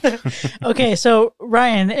 Come on. Okay, so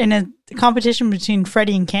Ryan, in a competition between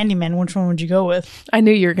Freddy and Candyman, which one would you go with? I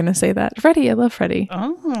knew you were going to say that. Freddy. I love Freddy.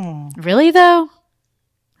 Oh. Really, though?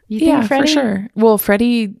 You think Yeah, Freddy? for sure. Well,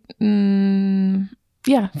 Freddy,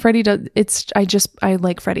 yeah, Freddy does. I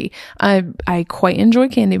like Freddy. I quite enjoy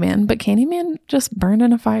Candyman, but Candyman just burned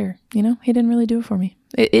in a fire. He didn't really do it for me.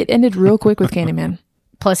 It ended real quick with Candyman.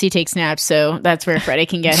 Plus, he takes naps, so that's where Freddy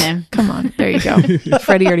can get him. Come on, there you go.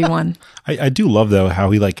 Freddy already won. I do love though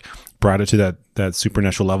how he like brought it to that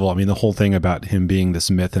supernatural level. I mean, the whole thing about him being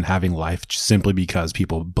this myth and having life simply because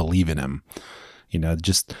people believe in him.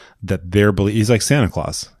 Just that their belief. He's like Santa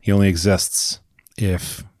Claus. He only exists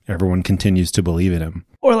if everyone continues to believe in him.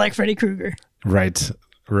 Or like Freddy Krueger. Right.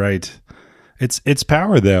 It's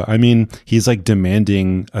power though. I mean, he's like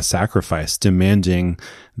demanding a sacrifice, demanding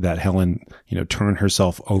that Helen, turn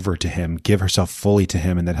herself over to him, give herself fully to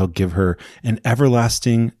him, and that he'll give her an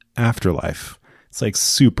everlasting afterlife. It's like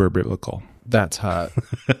super biblical. That's hot.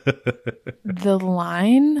 The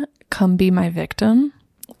line, "Come be my victim."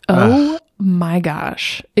 Oh my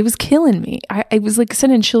gosh. It was killing me. I was like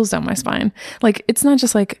sending chills down my spine. Like, it's not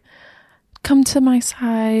just like, come to my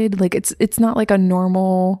side. Like it's not like a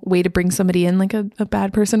normal way to bring somebody in like a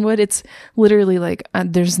bad person would. It's literally like,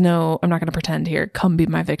 I'm not going to pretend here. Come be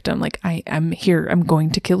my victim. Like I'm here. I'm going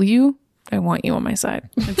to kill you. I want you on my side.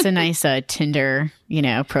 It's a nice Tinder,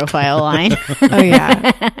 profile line. Oh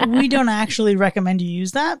yeah. We don't actually recommend you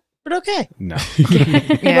use that, but okay. No.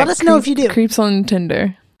 Let us know if you do. Creeps on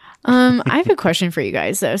Tinder. I have a question for you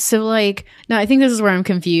guys though. So like, no, I think this is where I'm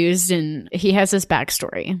confused. And he has this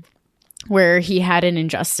backstory where he had an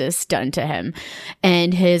injustice done to him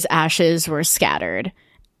and his ashes were scattered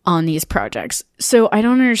on these projects. So I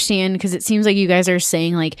don't understand, because it seems like you guys are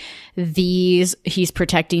saying like he's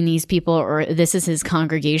protecting these people, or this is his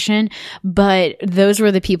congregation, but those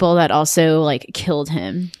were the people that also like killed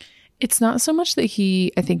him. It's not so much that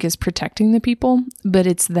he, I think, is protecting the people, but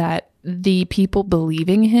it's that the people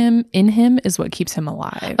believing in him is what keeps him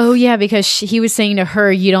alive. Oh yeah, because he was saying to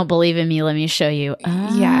her, "You don't believe in me, let me show you."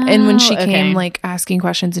 Yeah, and when she okay. came like asking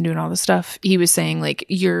questions and doing all this stuff, he was saying like,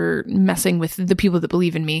 you're messing with the people that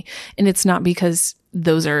believe in me. And it's not because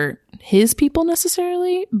those are his people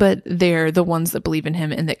necessarily, but they're the ones that believe in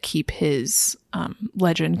him and that keep his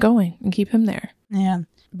legend going and keep him there. Yeah.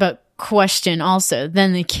 But question also,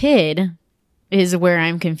 then the kid is where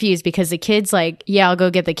I'm confused, because the kid's like, yeah, I'll go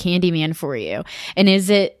get the Candyman for you. And is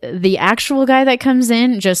it the actual guy that comes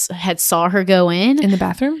in just had saw her go in the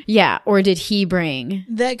bathroom? Yeah. Or did he bring?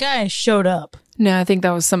 That guy showed up. No, I think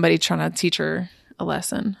that was somebody trying to teach her a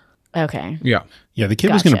lesson. Okay. Yeah. Yeah, the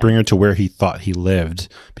kid was going to Gotcha. bring her to where he thought he lived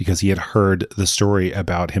because he had heard the story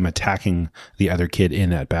about him attacking the other kid in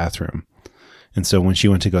that bathroom. And so when she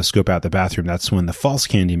went to go scope out the bathroom, that's when the false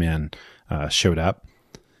Candyman showed up.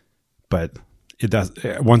 But it does,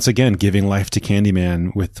 once again, giving life to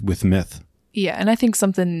Candyman with myth. Yeah, and I think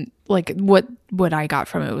something like what I got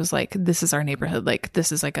from it was like, this is our neighborhood. Like,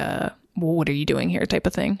 this is like a, well, what are you doing here type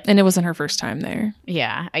of thing. And it wasn't her first time there.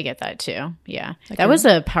 Yeah, I get that too. Yeah. Like that was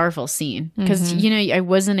a powerful scene because, you know, I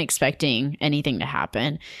wasn't expecting anything to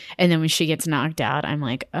happen. And then when she gets knocked out, I'm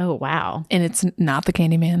like, oh, wow. And it's not the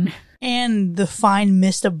Candyman. And the fine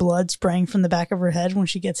mist of blood spraying from the back of her head when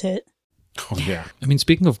she gets hit. Oh, yeah. I mean,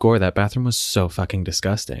 speaking of gore, that bathroom was so fucking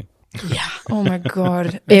disgusting. Yeah. Oh my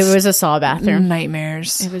God. It was a Saw bathroom.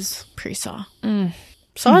 Nightmares. It was pre-Saw.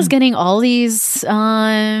 Saw is getting all these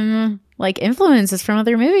like influences from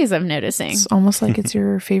other movies, I'm noticing. It's almost like it's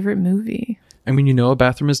your favorite movie. I mean, you know, a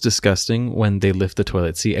bathroom is disgusting when they lift the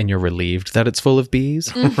toilet seat and you're relieved that it's full of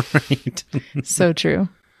bees. Right. So true.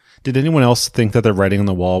 Did anyone else think that the writing on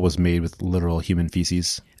the wall was made with literal human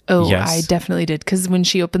feces? Oh, Yes. I definitely did. Because when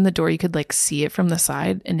she opened the door, you could like see it from the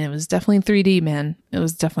side, and it was definitely 3D, man. It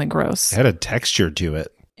was definitely gross. It had a texture to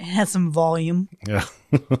it. It has some volume. Yeah.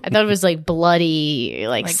 I thought it was like bloody,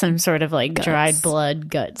 like some sort of like guts. dried blood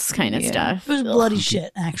guts kind of Yeah. stuff. It was bloody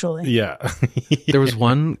shit, actually. Yeah. There was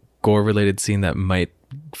one gore related scene that might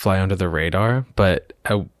fly under the radar, but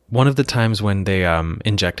one of the times when they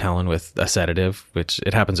inject Helen with a sedative, which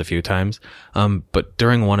it happens a few times, but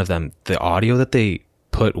during one of them, the audio that they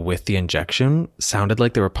put with the injection sounded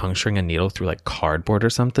like they were puncturing a needle through like cardboard or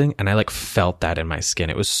something, and I like felt that in my skin.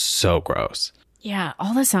 It was so gross. Yeah,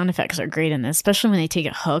 all the sound effects are great in this, especially when they take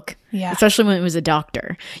a hook. Yeah. Especially when it was a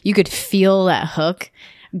doctor. You could feel that hook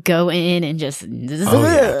go in and just.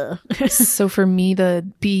 So for me, the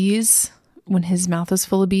bees, when his mouth is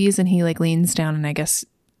full of bees and he like leans down, and I guess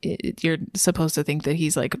you're supposed to think that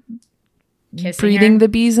he's like Kissing breathing her? the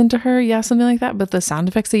bees into her. Yeah, something like that. But the sound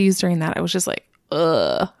effects they used during that, I was just like,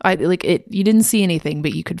 ugh. I like it. You didn't see anything,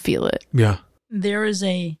 but you could feel it. Yeah. There is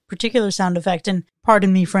a particular sound effect, and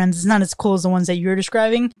pardon me, friends, it's not as cool as the ones that you're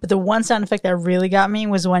describing, but the one sound effect that really got me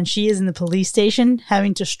was when she is in the police station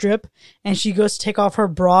having to strip, and she goes to take off her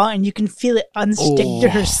bra, and you can feel it unstick to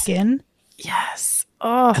her skin. Yes.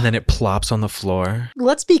 Oh, And then it plops on the floor.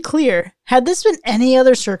 Let's be clear. Had this been any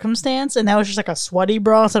other circumstance, and that was just like a sweaty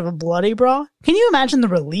bra instead of a bloody bra, can you imagine the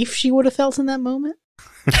relief she would have felt in that moment?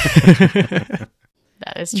 That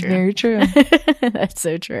is true. very true. That's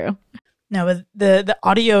so true. No, but the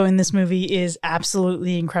audio in this movie is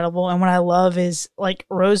absolutely incredible. And what I love is, like,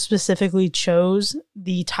 Rose specifically chose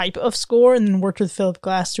the type of score and then worked with Philip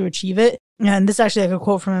Glass to achieve it. And this is actually like a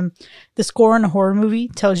quote from him. The score in a horror movie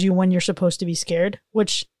tells you when you're supposed to be scared,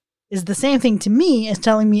 which is the same thing to me as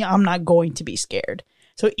telling me I'm not going to be scared.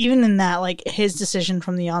 So even in that, like, his decision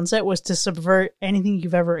from the onset was to subvert anything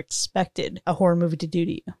you've ever expected a horror movie to do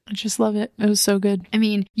to you. I just love it. It was so good. I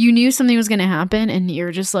mean, you knew something was going to happen and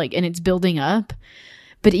you're just like, and it's building up.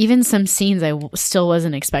 But even some scenes, still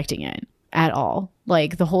wasn't expecting it at all.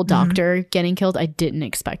 Like the whole doctor getting killed, I didn't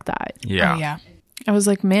expect that. Yeah. Oh, yeah. I was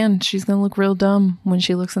like, man, she's going to look real dumb when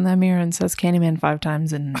she looks in that mirror and says Candyman 5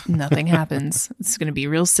 times and nothing happens. It's going to be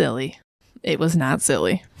real silly. It was not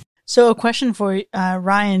silly. So a question for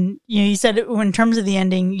Ryan. You said in terms of the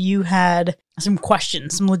ending, you had some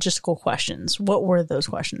questions, some logistical questions. What were those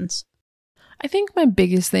questions? I think my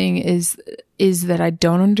biggest thing is that I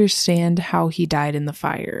don't understand how he died in the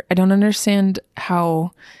fire. I don't understand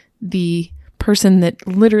how the person that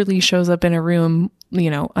literally shows up in a room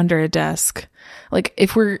under a desk. Like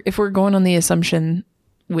if we're going on the assumption,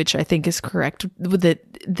 which I think is correct,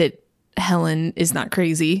 that Helen is not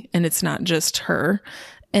crazy and it's not just her,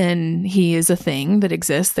 and he is a thing that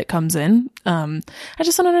exists that comes in. I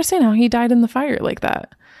just don't understand how he died in the fire like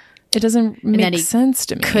that. It doesn't make sense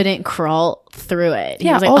to me. Couldn't crawl through it. Yeah.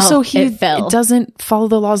 He was like, also, he fell. doesn't follow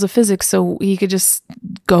the laws of physics, so he could just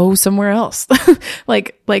go somewhere else.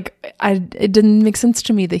 It didn't make sense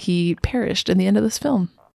to me that he perished in the end of this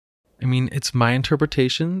film. I mean, it's my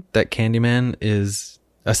interpretation that Candyman is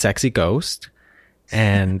a sexy ghost,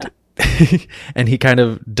 and and he kind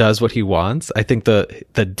of does what he wants. I think the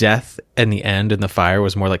death and the end and the fire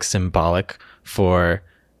was more like symbolic for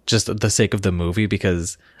just the sake of the movie,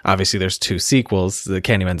 because obviously there's 2 sequels. The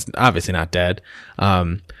Candyman's obviously not dead.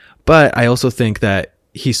 But I also think that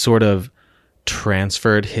he sort of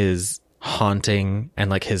transferred his haunting and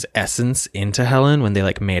like his essence into Helen when they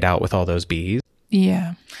like made out with all those bees.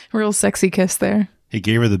 Yeah. Real sexy kiss there. He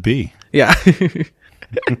gave her the bee. Yeah.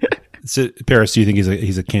 So, Paris, do you think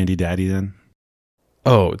he's a candy daddy then?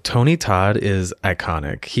 Oh, Tony Todd is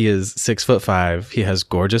iconic. He is 6'5". He has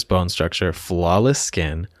gorgeous bone structure, flawless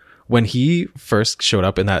skin. When he first showed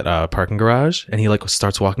up in that parking garage and he like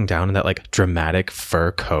starts walking down in that like dramatic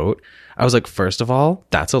fur coat, I was like, first of all,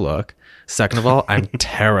 that's a look. Second of all, I'm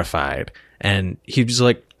terrified. And he was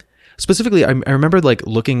like, specifically, I remember like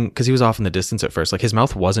looking, because he was off in the distance at first, like his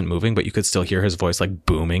mouth wasn't moving, but you could still hear his voice like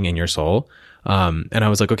booming in your soul. And I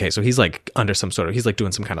was like, okay, so he's like under he's like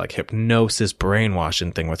doing some kind of like hypnosis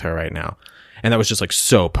brainwashing thing with her right now. And that was just like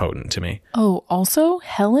so potent to me. Oh, also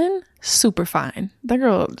Helen, super fine. That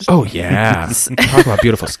girl. Oh yeah. Talk about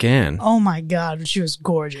beautiful skin. Oh my God, she was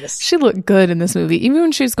gorgeous. She looked good in this movie. Even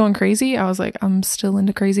when she was going crazy, I was like, I'm still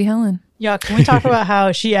into crazy Helen. Yeah, can we talk about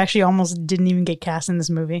how she actually almost didn't even get cast in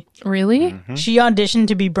this movie? Really? Mm-hmm. She auditioned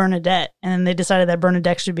to be Bernadette, and then they decided that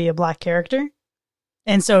Bernadette should be a black character.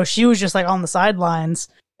 And so she was just like on the sidelines.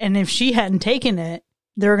 And if she hadn't taken it,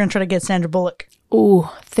 they were going to try to get Sandra Bullock.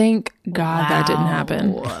 Oh, thank God that didn't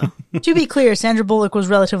happen. To be clear, Sandra Bullock was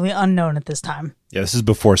relatively unknown at this time. Yeah, this is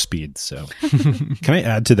before Speed. So, can I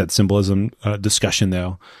add to that symbolism discussion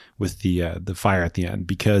though, with the fire at the end?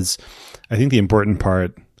 Because I think the important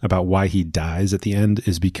part about why he dies at the end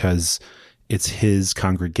is because it's his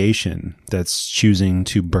congregation that's choosing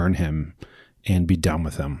to burn him and be done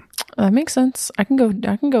with him. That makes sense. I can go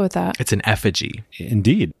with that. It's an effigy.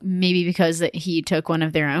 Indeed. Maybe because that he took one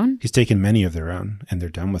of their own. He's taken many of their own and they're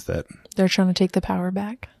done with it. They're trying to take the power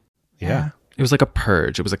back. Yeah. It was like a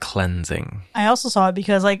purge. It was a cleansing. I also saw it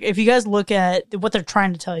because, like, if you guys look at what they're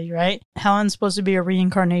trying to tell you, right? Helen's supposed to be a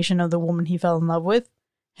reincarnation of the woman he fell in love with.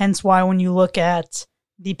 Hence why when you look at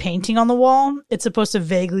the painting on the wall, it's supposed to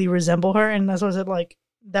vaguely resemble her. And that's what it like.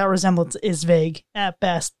 That resemblance is vague at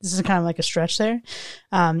best. This is kind of like a stretch there.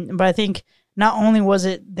 But I think not only was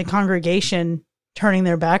it the congregation turning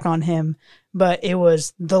their back on him, but it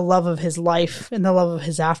was the love of his life and the love of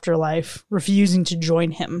his afterlife refusing to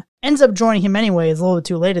join him. Ends up joining him anyway. It's a little bit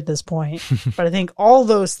too late at this point. But I think all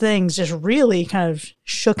those things just really kind of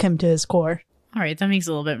shook him to his core. All right, that makes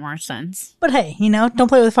a little bit more sense. But hey, don't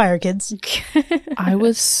play with fire, kids. I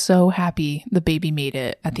was so happy the baby made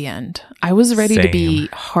it at the end. I was ready to be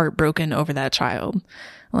heartbroken over that child.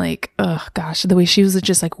 Like, oh gosh, the way she was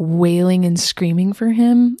just like wailing and screaming for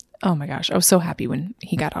him. Oh my gosh, I was so happy when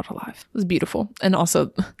he got out alive. It was beautiful. And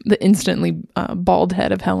also the instantly bald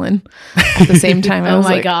head of Helen at the same time. I Oh was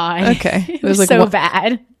my like, God. Okay. It was like, so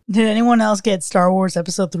bad. Did anyone else get Star Wars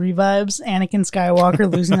Episode 3 vibes? Anakin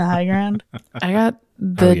Skywalker losing the high ground? I got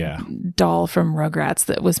the doll from Rugrats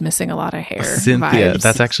that was missing a lot of hair. Cynthia. Vibes.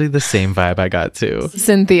 That's actually the same vibe I got too.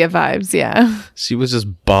 Cynthia vibes, yeah. She was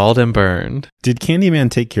just bald and burned. Did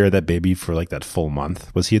Candyman take care of that baby for like that full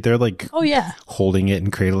month? Was he there like Oh, yeah. holding it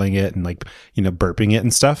and cradling it and like, burping it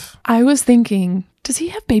and stuff? I was thinking, does he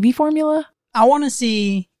have baby formula? I want to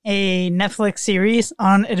see a Netflix series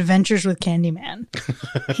on Adventures with Candyman.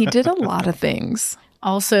 He did a lot of things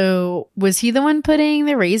Also, was he the one putting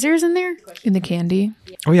the razors in there? in the candy.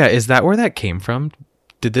 Oh yeah, is that where that came from?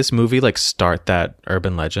 Did this movie like start that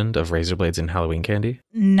urban legend of razor blades in Halloween candy?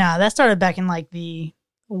 Nah, that started back in like the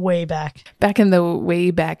way back. Back in the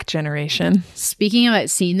way back generation. Speaking of that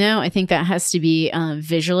scene, though, I think that has to be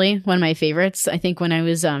visually one of my favorites. I think when I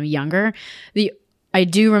was younger, I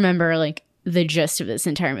do remember like the gist of this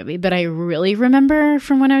entire movie, but I really remember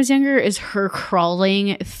from when I was younger is her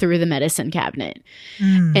crawling through the medicine cabinet.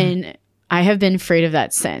 And I have been afraid of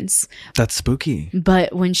that since. That's spooky.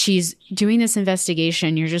 But when she's doing this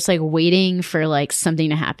investigation, you're just like waiting for like something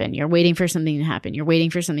to happen. You're waiting for something to happen. You're waiting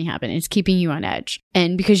for something to happen. It's keeping you on edge.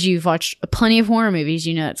 And because you've watched plenty of horror movies,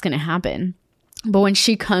 you know that's going to happen. But when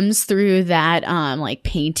she comes through that like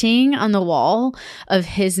painting on the wall of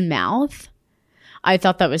his mouth, I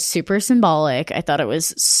thought that was super symbolic. I thought it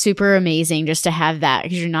was super amazing just to have that,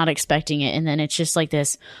 because you're not expecting it. And then it's just like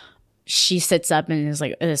this, she sits up and is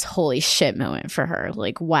like this holy shit moment for her.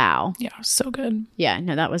 Like, wow. Yeah, so good. Yeah,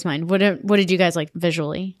 no, that was mine. What did you guys like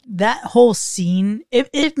visually? That whole scene,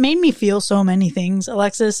 it made me feel so many things,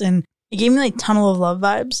 Alexis, and it gave me like Tunnel of Love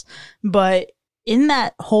vibes. But in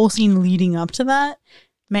that whole scene leading up to that,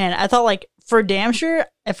 man, I thought like for damn sure,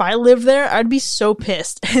 if I lived there, I'd be so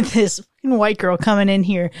pissed at this fucking white girl coming in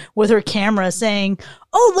here with her camera saying,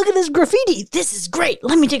 "Oh, look at this graffiti. This is great.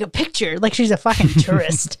 Let me take a picture." Like she's a fucking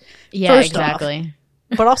tourist. Yeah, First exactly.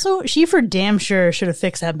 But also, she for damn sure should have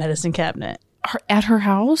fixed that medicine cabinet. At her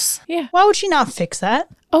house? Yeah. Why would she not fix that?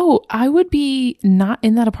 Oh, I would be not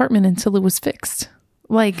in that apartment until it was fixed.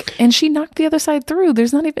 Like, and she knocked the other side through.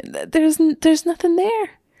 There's not even, there's nothing there.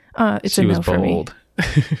 It's She a was no for me. bold.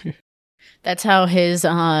 That's how his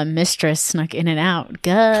mistress snuck in and out.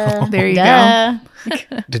 Gah. There you Gah.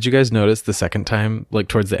 Did you guys notice the second time, like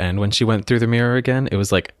towards the end when she went through the mirror again, it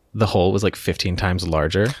was like the hole was like 15 times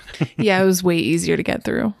larger. Yeah, it was way easier to get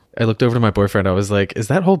through. I looked over to my boyfriend. I was like, is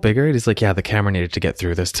that hole bigger? And he's like, yeah, the camera needed to get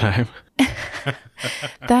through this time.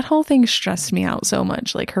 That whole thing stressed me out so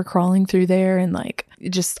much. Like her crawling through there and like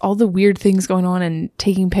just all the weird things going on and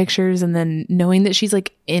taking pictures and then knowing that she's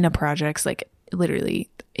like in a projects, like literally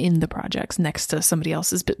in the projects next to somebody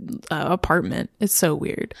else's apartment. It's so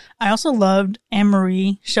weird. I also loved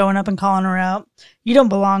Anne-Marie showing up and calling her out. You don't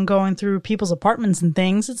belong going through people's apartments and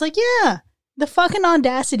things. It's like, yeah, the fucking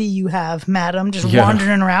audacity you have, madam, just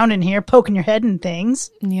wandering around in here, poking your head in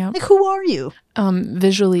things. Yeah. Like, who are you?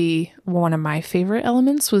 Visually, one of my favorite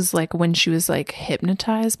elements was like when she was like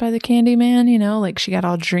hypnotized by the Candyman, you know, like she got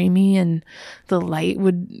all dreamy and the light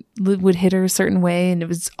would hit her a certain way. And it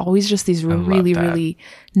was always just these really, that. really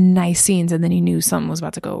nice scenes. And then you knew something was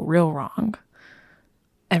about to go real wrong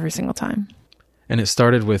every single time. And it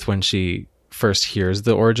started with when she first hears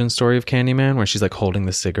the origin story of Candyman, where she's like holding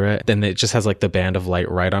the cigarette. Then it just has like the band of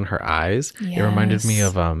light right on her eyes. Yes. It reminded me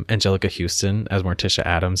of Angelica Houston as Morticia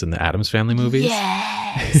Adams in the Addams Family movies.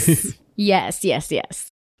 Yes.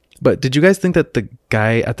 yes. But did you guys think that the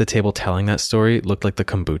guy at the table telling that story looked like the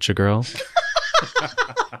kombucha girl?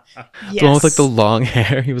 Yes. The one with like the long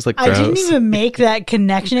hair. He was like, I gross. didn't even make that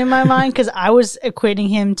connection in my mind because I was equating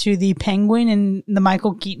him to the Penguin in the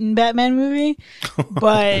Michael Keaton Batman movie.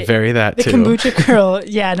 But Very that the too. kombucha girl,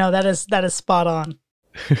 yeah, no, that is spot on.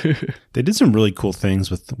 They did some really cool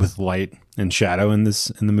things with light and shadow in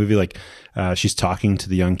the movie. Like she's talking to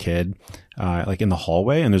the young kid like in the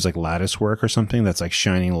hallway, and there's like lattice work or something that's like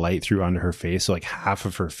shining light through onto her face. So like half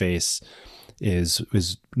of her face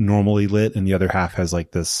is normally lit, and the other half has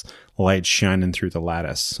like this light shining through the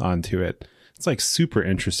lattice onto it. It's like super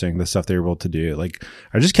interesting, the stuff they were able to do. Like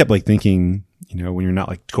I just kept like thinking, you know, when you're not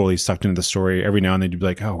like totally sucked into the story, every now and then you'd be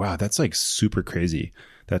like, oh wow, that's like super crazy,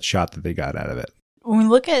 that shot that they got out of it. When we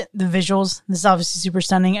look at the visuals, this is obviously super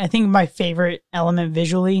stunning. I think my favorite element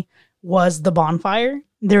visually was the bonfire.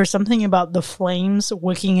 There was something about the flames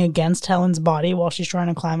wicking against Helen's body while she's trying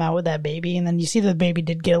to climb out with that baby. And then you see the baby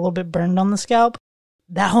did get a little bit burned on the scalp.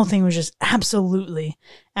 That whole thing was just absolutely,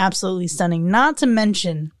 absolutely stunning. Not to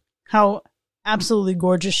mention how absolutely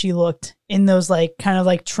gorgeous she looked in those like kind of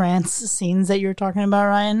like trance scenes that you were talking about,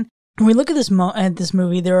 Ryan. When we look at this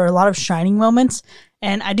movie, there are a lot of shining moments.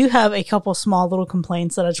 And I do have a couple small little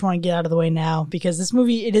complaints that I just want to get out of the way now because this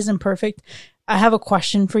movie, it isn't perfect. I have a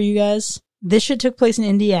question for you guys. This shit took place in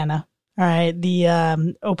Indiana. All right.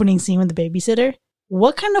 The opening scene with the babysitter.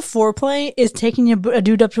 What kind of foreplay is taking a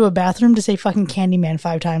dude up to a bathroom to say fucking Candyman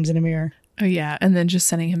 5 times in a mirror? Oh yeah. And then just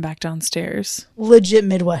sending him back downstairs. Legit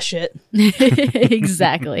Midwest shit.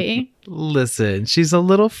 Exactly. Listen, she's a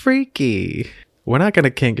little freaky. We're not going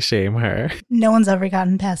to kink shame her. No one's ever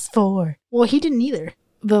gotten past 4. Well, he didn't either.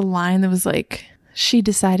 The line that was like, she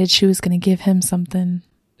decided she was going to give him something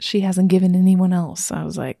she hasn't given anyone else. I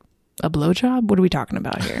was like, a blowjob? What are we talking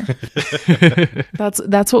about here?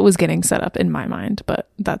 That's what was getting set up in my mind, but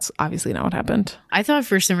that's obviously not what happened. I thought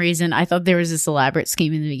for some reason, there was this elaborate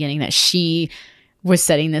scheme in the beginning that she was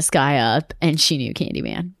setting this guy up and she knew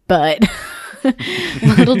Candyman. But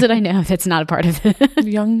little did I know that's not a part of it.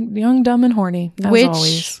 Young, dumb, and horny, as Which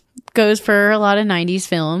always. Goes for a lot of 90s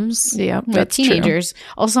films Yeah, with that's teenagers.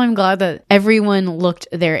 Also, I'm glad that everyone looked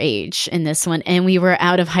their age in this one. And we were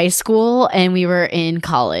out of high school and we were in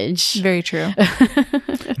college. Very true.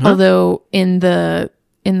 Although in the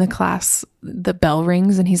class, the bell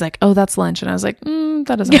rings and he's like, oh, that's lunch. And I was like,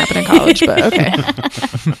 that doesn't happen in college, but okay.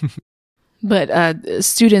 But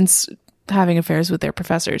students having affairs with their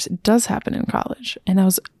professors. It does happen in college. And that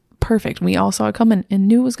was perfect. We all saw it coming and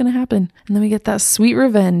knew it was going to happen. And then we get that sweet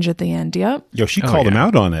revenge at the end. Yep. Yo, she called him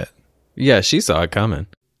out on it. Yeah, she saw it coming.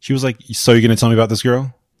 She was like, so you're going to tell me about this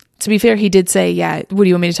girl? To be fair, he did say, yeah, what do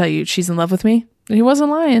you want me to tell you? She's in love with me? And he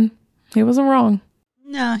wasn't lying. He wasn't wrong.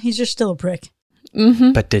 No, he's just still a prick.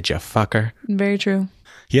 Mm-hmm. But did you fuck her? Very true.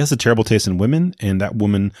 He has a terrible taste in women, and that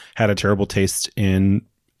woman had a terrible taste in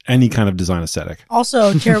any kind of design aesthetic.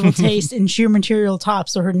 Also, terrible taste in sheer material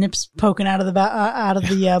tops, so her nips poking out of the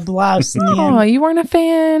blouse. In the Oh, end. you weren't a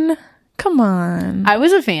fan? Come on. I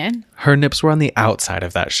was a fan. Her nips were on the outside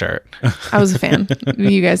of that shirt. I was a fan.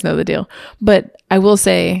 You guys know the deal. But I will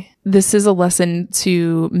say, this is a lesson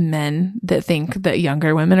to men that think that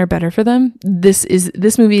younger women are better for them. This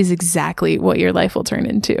movie is exactly what your life will turn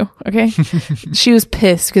into. Okay. She was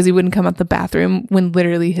pissed because he wouldn't come out the bathroom when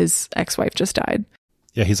literally his ex-wife just died.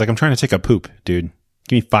 Yeah, he's like, I'm trying to take a poop, dude.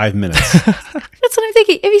 Give me 5 minutes. That's what I'm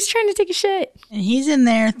thinking. If he's trying to take a shit. And he's in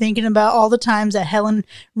there thinking about all the times that Helen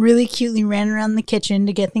really cutely ran around the kitchen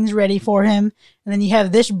to get things ready for him. And then you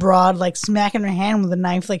have this broad, like, smacking her hand with a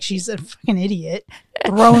knife like she's a fucking idiot,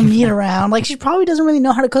 throwing meat around. Like, she probably doesn't really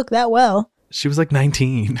know how to cook that well. She was like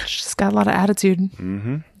 19. She's got a lot of attitude.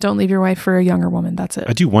 Mm-hmm. Don't leave your wife for a younger woman. That's it.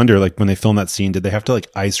 I do wonder, like, when they filmed that scene, did they have to, like,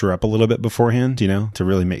 ice her up a little bit beforehand, you know, to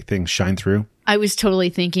really make things shine through? I was totally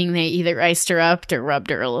thinking they either iced her up or rubbed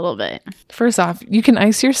her a little bit. First off, you can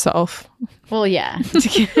ice yourself. Well, yeah.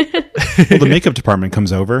 Well, the makeup department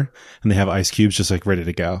comes over, and they have ice cubes just, like, ready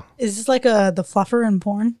to go. Is this like the fluffer in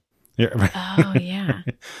porn? Yeah. Oh, yeah.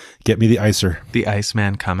 Get me the icer. The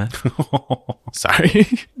Iceman cometh. Sorry.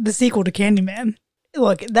 The sequel to Candyman.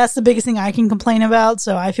 Look, that's the biggest thing I can complain about,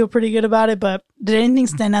 so I feel pretty good about it. But did anything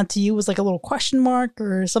stand out to you? Was like a little question mark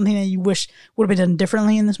or something that you wish would have been done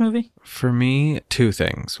differently in this movie? For me, two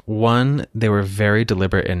things. One, they were very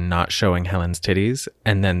deliberate in not showing Helen's titties,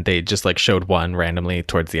 and then they just like showed one randomly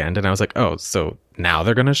towards the end, and I was like, oh, so now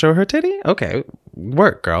they're gonna show her titty? Okay,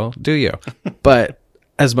 work, girl, do you? But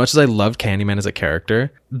as much as I love Candyman as a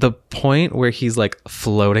character, the point where he's like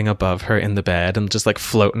floating above her in the bed and just like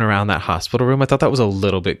floating around that hospital room, I thought that was a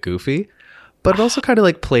little bit goofy, but it also kind of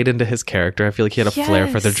like played into his character. I feel like he had a flair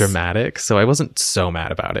for the Yes. dramatic, so I wasn't so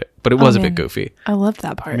mad about it, but it was a bit goofy. I love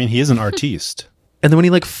that part. I mean, he is an artiste. And then when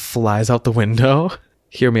he like flies out the window,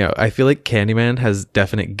 hear me out. I feel like Candyman has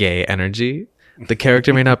definite gay energy. The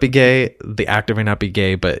character may not be gay, the actor may not be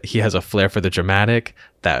gay, but he has a flair for the dramatic.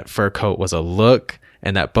 That fur coat was a look.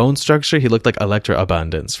 And that bone structure, he looked like Electra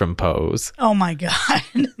Abundance from Pose. Oh my God.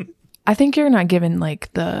 I think you're not giving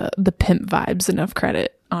like the pimp vibes enough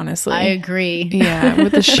credit, honestly. I agree. Yeah,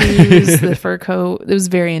 with the shoes, the fur coat, it was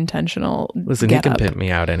very intentional. Listen, he can pimp me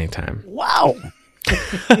out anytime. Wow.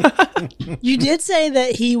 You did say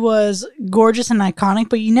that he was gorgeous and iconic,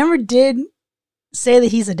 but you never did say that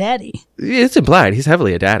he's a daddy. It's implied. He's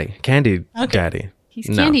heavily a daddy. Candy Okay. daddy. He's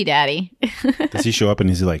No. Candy Daddy. Does he show up and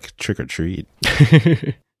he's like, trick or treat?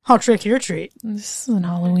 I'll trick your treat. This is an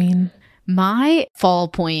Halloween. My fall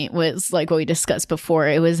point was like what we discussed before.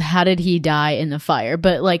 It was how did he die in the fire?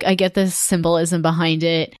 But like I get the symbolism behind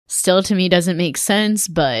it. Still to me doesn't make sense,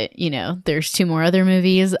 but you know, there's 2 more other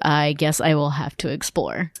movies I guess I will have to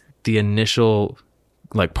explore. The initial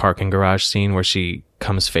like parking garage scene where she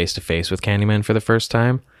comes face to face with Candyman for the first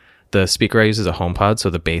time. The speaker I use is a HomePod, so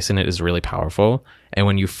the bass in it is really powerful. And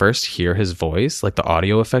when you first hear his voice, like the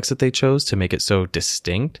audio effects that they chose to make it so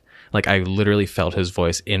distinct, like I literally felt his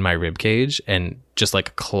voice in my rib cage and just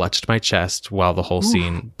like clutched my chest while the whole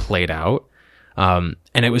scene played out. And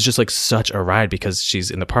it was just like such a ride because she's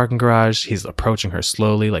in the parking garage. He's approaching her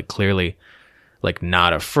slowly, like clearly like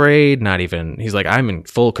not afraid, not even, he's like, I'm in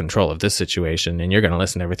full control of this situation and you're going to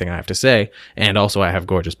listen to everything I have to say. And also I have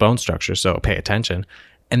gorgeous bone structure, so pay attention.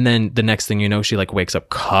 And then the next thing you know, she like wakes up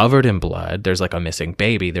covered in blood. There's like a missing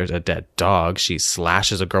baby. There's a dead dog. She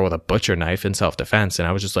slashes a girl with a butcher knife in self-defense. And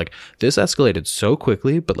I was just like, this escalated so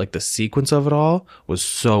quickly, but like the sequence of it all was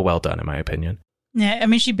so well done in my opinion. Yeah, I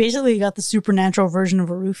mean, she basically got the supernatural version of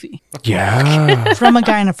a roofie Yeah. from a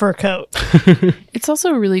guy in a fur coat. It's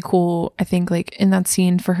also really cool, I think, like in that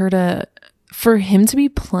scene for him to be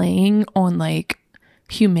playing on like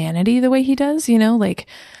humanity the way he does, you know, like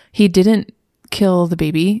he didn't kill the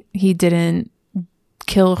baby. He didn't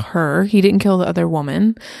kill her. He didn't kill the other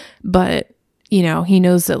woman, but you know, he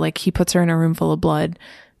knows that like he puts her in a room full of blood.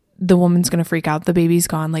 The woman's going to freak out. The baby's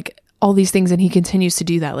gone, like all these things. And he continues to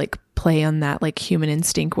do that, like play on that like human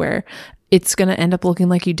instinct where it's going to end up looking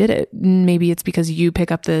like you did it. Maybe it's because you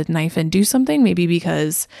pick up the knife and do something. Maybe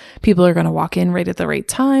because people are going to walk in right at the right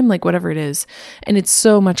time, like whatever it is. And it's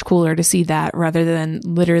so much cooler to see that rather than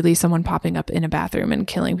literally someone popping up in a bathroom and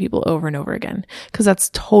killing people over and over again. Because that's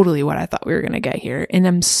totally what I thought we were going to get here. And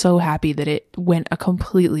I'm so happy that it went a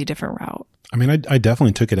completely different route. I mean, I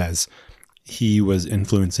definitely took it as he was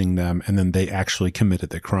influencing them and then they actually committed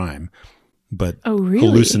the crime, but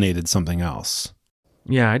hallucinated something else.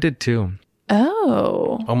 Yeah, I did too.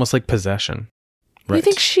 Oh. Almost like possession. Right. You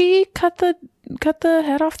think she cut the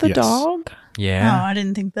head off the Yes. dog? Yeah. No, I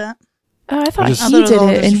didn't think that. I thought I just- he I thought it was did all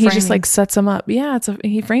it just and he just framing. like sets him up. Yeah,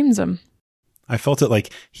 he frames him. I felt it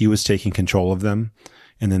like he was taking control of them,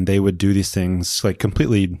 and then they would do these things like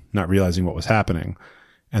completely not realizing what was happening.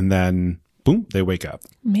 And then, boom, they wake up.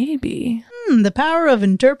 Maybe. The power of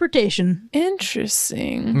interpretation.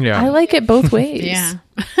 Interesting. Yeah. I like it both ways. Yeah.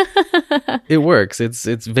 It works. It's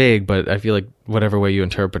vague, but I feel like whatever way you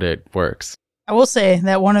interpret it works. I will say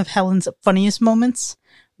that one of Helen's funniest moments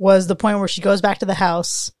was the point where she goes back to the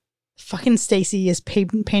house. Fucking Stacy is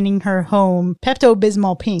painting her home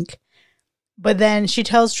Pepto-Bismol pink. But then she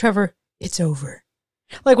tells Trevor, it's over.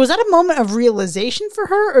 Like, was that a moment of realization for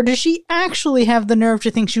her? Or does she actually have the nerve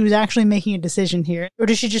to think she was actually making a decision here? Or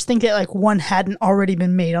does she just think that, like, one hadn't already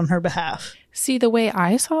been made on her behalf? See, the way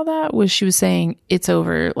I saw that was she was saying it's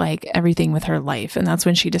over, like everything with her life. And that's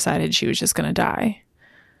when she decided she was just going to die.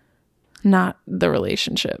 Not the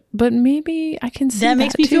relationship. But maybe I can see that That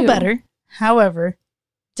makes me feel too. better. However,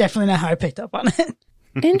 definitely not how I picked up on it.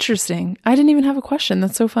 Interesting. I didn't even have a question.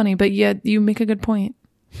 That's so funny. But yeah, you make a good point.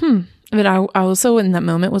 But I also in that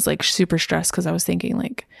moment was like super stressed because I was thinking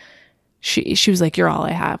like she was like, you're all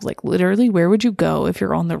I have. Like literally, where would you go if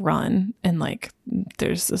you're on the run and like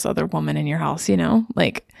there's this other woman in your house, you know?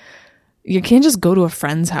 Like you can't just go to a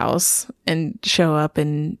friend's house and show up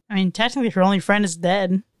and I mean, technically, if your only friend is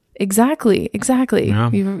dead. Exactly.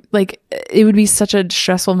 Yeah. Like it would be such a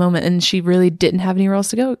stressful moment and she really didn't have anywhere else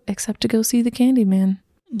to go except to go see the Candyman.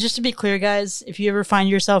 Just to be clear, guys, if you ever find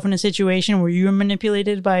yourself in a situation where you are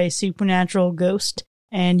manipulated by a supernatural ghost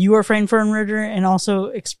and you are framed for a murder and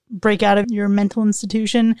also break out of your mental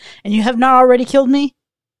institution and you have not already killed me,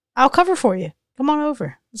 I'll cover for you. Come on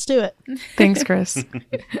over. Let's do it. Thanks, Chris.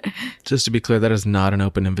 Just to be clear, that is not an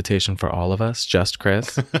open invitation for all of us, just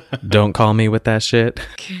Chris. Don't call me with that shit.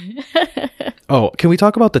 Oh, can we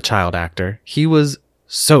talk about the child actor? He was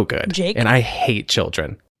so good. Jake? And I hate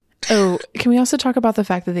children. Oh, can we also talk about the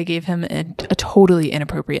fact that they gave him a totally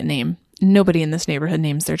inappropriate name? Nobody in this neighborhood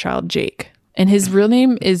names their child Jake. And his real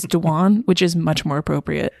name is Dewan, which is much more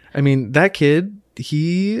appropriate. I mean, that kid,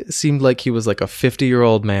 he seemed like he was like a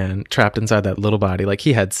 50-year-old man trapped inside that little body. Like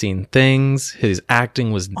he had seen things. His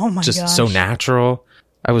acting was Oh my just so gosh. natural.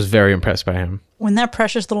 I was very impressed by him. When that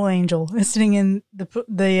precious little angel is sitting in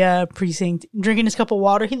the precinct, drinking his cup of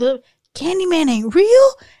water, he looked, Candyman ain't real?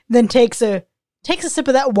 Then takes a sip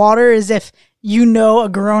of that water as if you know a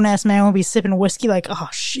grown-ass man will be sipping whiskey like, oh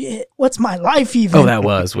shit, what's my life even? Oh, that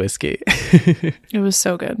was whiskey. It was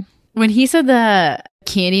so good. When he said the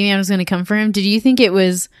Candyman was going to come for him, did you think it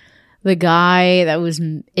was the guy that was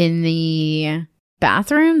in the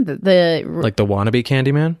bathroom, the Like the wannabe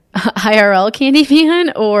Candyman? IRL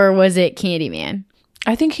Candyman, or was it Candyman?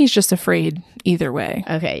 I think he's just afraid either way.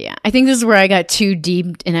 Okay, yeah. I think this is where I got too deep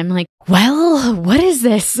and I'm like, well, what is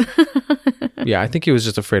this? Yeah, I think he was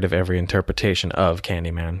just afraid of every interpretation of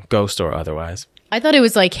Candyman, ghost or otherwise. I thought it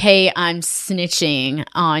was like, hey, I'm snitching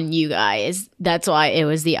on you guys. That's why it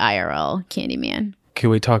was the IRL Candyman. Can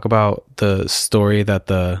we talk about the story that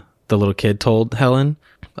the little kid told Helen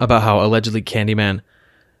about how allegedly Candyman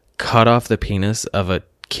cut off the penis of a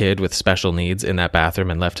kid with special needs in that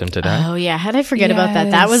bathroom and left him to die? Oh, yeah. How'd I forget about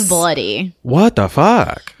that? That was Yes. bloody. What the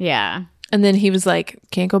fuck? Yeah. And then he was like,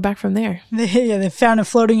 can't go back from there. They found him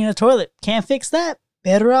floating in a toilet. Can't fix that.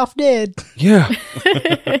 Better off dead. Yeah.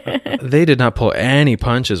 They did not pull any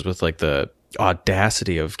punches with like the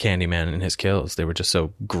audacity of Candyman and his kills. They were just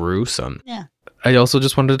so gruesome. Yeah. I also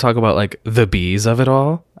just wanted to talk about like the bees of it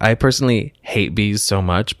all. I personally hate bees so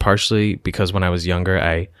much, partially because when I was younger,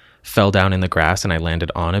 I fell down in the grass and I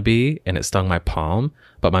landed on a bee and it stung my palm.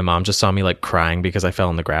 But my mom just saw me like crying because I fell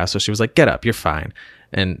in the grass. So she was like, get up, you're fine.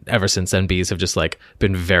 And ever since then, bees have just like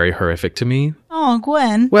been very horrific to me. Oh,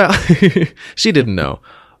 Gwen. Well, she didn't know.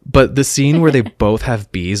 But the scene where they both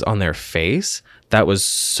have bees on their face, that was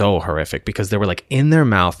so horrific because they were like in their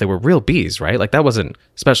mouth. They were real bees, right? Like that wasn't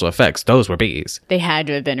special effects. Those were bees. They had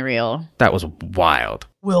to have been real. That was wild.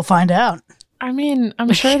 We'll find out. I mean,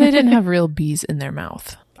 I'm sure they didn't have real bees in their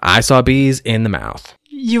mouth. I saw bees in the mouth.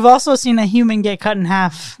 You've also seen a human get cut in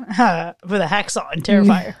half with a hacksaw in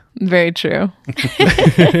Terrifier. Very true.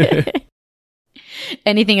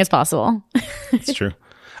 Anything is possible. It's true.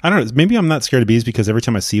 I don't know. Maybe I'm not scared of bees because every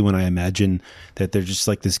time I see one, I imagine that they're just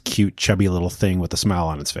like this cute, chubby little thing with a smile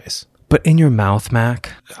on its face. But in your mouth,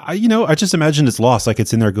 Mac? I just imagine it's lost. Like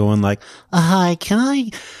it's in there going like, hi, can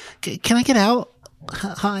I get out?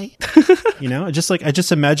 Hi. I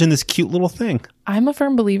just imagine this cute little thing. I'm a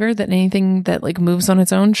firm believer that anything that like moves on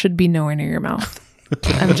its own should be nowhere near your mouth.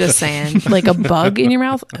 I'm just saying, like a bug in your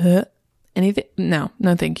mouth. Anything? No,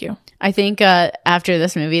 thank you. I think after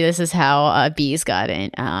this movie, this is how bees got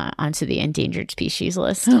onto the endangered species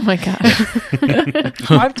list. Oh my God.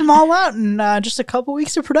 Wiped them all out in just a couple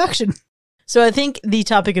weeks of production. So I think the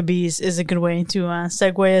topic of bees is a good way to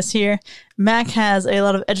segue us here. Mac has a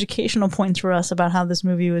lot of educational points for us about how this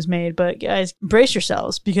movie was made, but guys, brace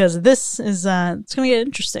yourselves because this is it's going to get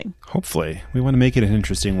interesting. Hopefully. We want to make it an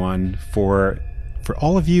interesting one for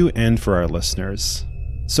all of you and for our listeners.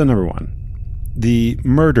 So number one, the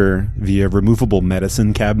murder via removable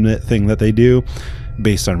medicine cabinet thing that they do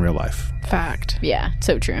based on real life. Fact. Yeah,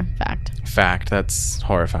 so true. Fact. That's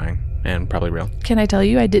horrifying and probably real. Can I tell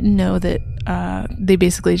you, I didn't know that they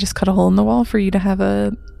basically just cut a hole in the wall for you to have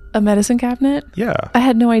a medicine cabinet. Yeah. I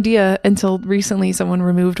had no idea until recently someone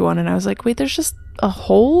removed one and I was like, wait, there's just a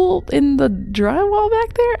hole in the drywall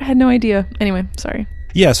back there? I had no idea. Anyway, sorry.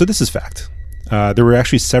 Yeah, so this is fact. There were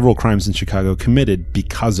actually several crimes in Chicago committed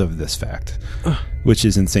because of this fact, which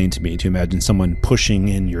is insane to me to imagine someone pushing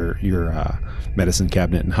in your medicine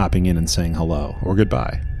cabinet and hopping in and saying hello or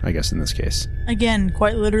goodbye, I guess in this case. Again,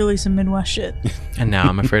 quite literally some Midwest shit. And now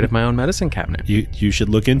I'm afraid of my own medicine cabinet. You should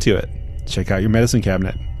look into it. Check out your medicine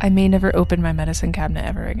cabinet. I may never open my medicine cabinet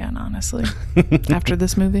ever again, honestly, after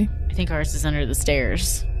this movie. I think ours is under the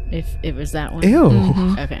stairs, if it was that one. Ew.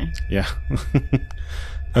 Mm-hmm. Okay. Yeah.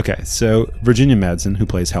 Okay, so Virginia Madsen, who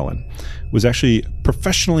plays Helen, was actually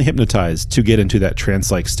professionally hypnotized to get into that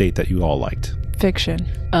trance-like state that you all liked. Fiction.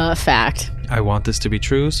 Fact. I want this to be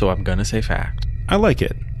true, so I'm going to say fact. I like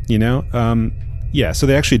it, Yeah, so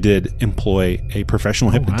they actually did employ a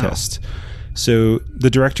professional hypnotist. Wow. So the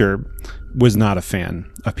director was not a fan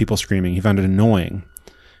of people screaming. He found it annoying.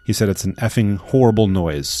 He said it's an effing horrible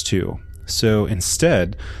noise, too. So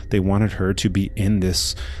instead, they wanted her to be in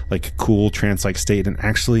this like cool trance-like state and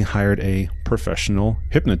actually hired a professional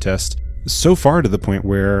hypnotist, so far to the point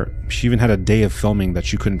where she even had a day of filming that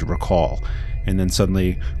she couldn't recall and then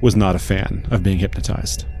suddenly was not a fan of being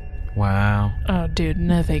hypnotized. Wow. Oh, dude,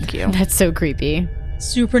 no thank you. That's so creepy.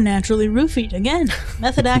 Supernaturally roofied. Again,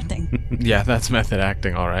 method acting. Yeah, that's method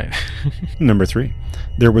acting, all right. Number 3,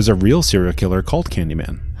 there was a real serial killer called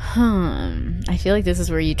Candyman. I feel like this is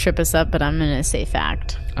where you trip us up, but I'm going to say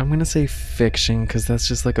fact. I'm going to say fiction because that's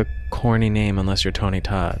just like a corny name unless you're Tony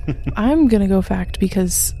Todd. I'm going to go fact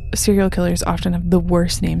because serial killers often have the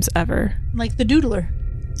worst names ever. Like the Doodler.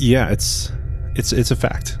 Yeah, it's a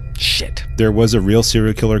fact. Shit. There was a real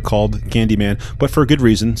serial killer called Candyman, but for a good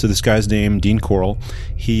reason. So this guy's named Dean Corll.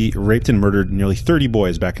 He raped and murdered nearly 30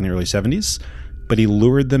 boys back in the early 70s, but he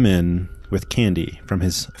lured them in with candy from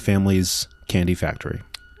his family's candy factory.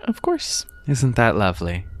 Of course. Isn't that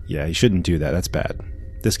lovely? Yeah, you shouldn't do that. That's bad.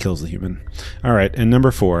 This kills the human. All right, and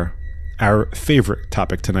number 4, our favorite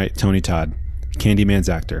topic tonight, Tony Todd, Candyman's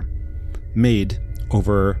actor, made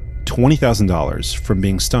over $20,000 from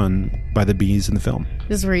being stung by the bees in the film.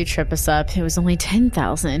 This is where you trip us up. It was only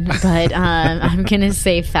 10,000, but I'm going to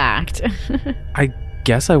say fact. I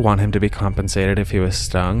guess I want him to be compensated if he was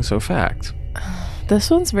stung, so fact. This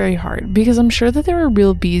one's very hard because I'm sure that there were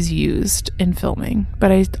real bees used in filming, but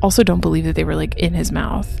I also don't believe that they were like in his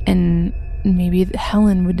mouth. And maybe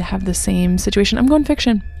Helen would have the same situation. I'm going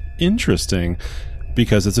fiction. Interesting,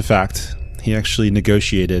 because it's a fact. He actually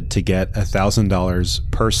negotiated to get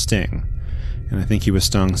 $1,000 per sting. And I think he was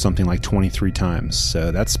stung something like 23 times.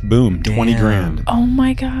 So that's boom, 20 grand. Oh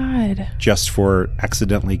my God. Just for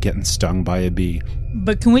accidentally getting stung by a bee.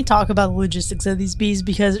 But can we talk about the logistics of these bees?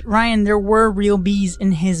 Because, Ryan, there were real bees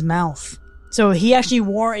in his mouth. So he actually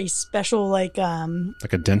wore a special, like a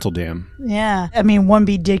dental dam. Yeah. I mean, one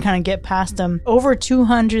bee did kind of get past him. Over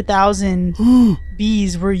 200,000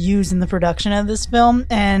 bees were used in the production of this film.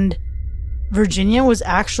 And Virginia was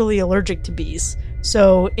actually allergic to bees.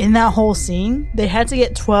 So in that whole scene, they had to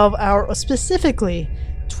get 12-hour,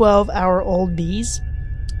 12-hour-old bees.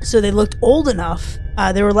 So they looked old enough.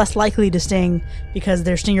 They were less likely to sting because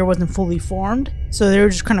their stinger wasn't fully formed. So they were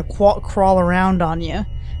just kind of crawl around on you.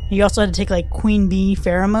 He also had to take like queen bee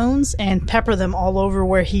pheromones and pepper them all over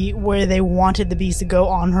where they wanted the bees to go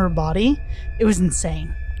on her body. It was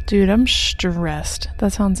insane. Dude, I'm stressed.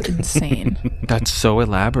 That sounds insane. That's so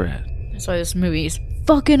elaborate. That's why this movie's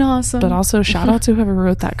fucking awesome. But also, shout out to whoever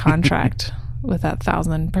wrote that contract with that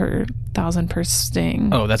 1,000 per sting.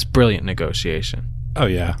 Oh, that's brilliant negotiation. Oh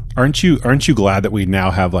yeah. Aren't you glad that we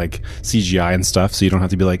now have like CGI and stuff so you don't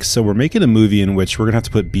have to be like, so we're making a movie in which we're going to have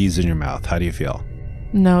to put bees in your mouth. How do you feel?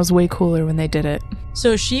 No, it was way cooler when they did it.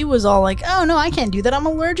 So she was all like, oh, no, I can't do that. I'm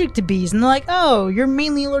allergic to bees. And they're like, oh, you're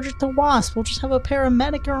mainly allergic to wasps. We'll just have a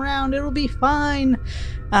paramedic around. It'll be fine.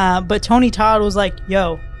 But Tony Todd was like,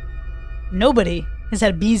 yo, nobody has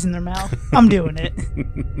had bees in their mouth. I'm doing it.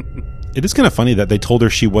 It is kind of funny that they told her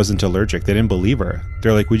she wasn't allergic. They didn't believe her.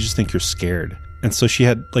 They're like, we just think you're scared. And so she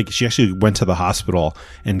actually went to the hospital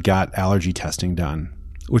and got allergy testing done,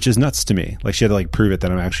 which is nuts to me. Like she had to like prove it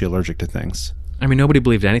that I'm actually allergic to things. I mean, nobody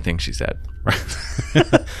believed anything she said.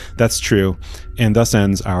 That's true. And thus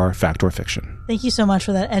ends our Fact or Fiction. Thank you so much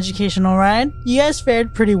for that educational ride. You guys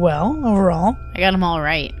fared pretty well overall. I got them all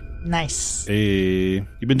right. Nice. Hey,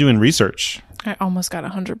 you've been doing research. I almost got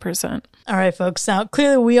 100%. All right, folks. Now,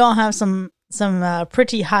 clearly we all have some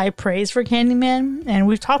pretty high praise for Candyman, and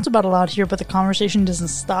we've talked about a lot here, but the conversation doesn't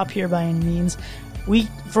stop here by any means. We,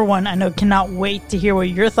 for one, I know cannot wait to hear what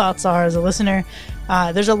your thoughts are as a listener.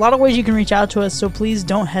 There's a lot of ways you can reach out to us, so please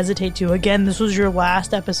don't hesitate to. Again, this was your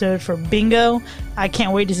last episode for Bingo. I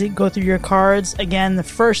can't wait to go through your cards. Again, the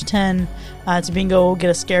first 10 to Bingo will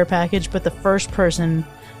get a scare package, but the first person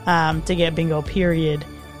to get Bingo, period,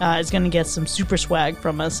 is going to get some super swag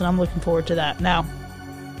from us, and I'm looking forward to that. Now,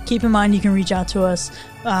 keep in mind you can reach out to us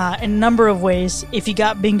in a number of ways. If you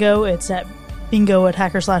got Bingo, it's at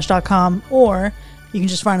bingo@hackerslash.com, or you can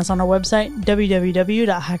just find us on our website,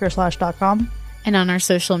 www.hackerslash.com. And on our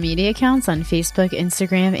social media accounts on Facebook,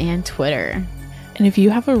 Instagram, and Twitter. And if you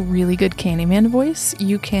have a really good Candyman voice,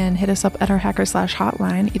 you can hit us up at our Hackerslash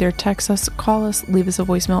hotline. Either text us, call us, leave us a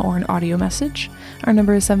voicemail or an audio message. Our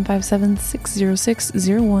number is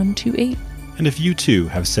 757-606-0128. And if you too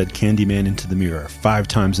have said Candyman into the mirror 5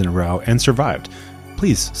 times in a row and survived,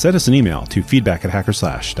 please send us an email to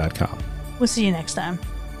feedback@hackerslash.com. We'll see you next time.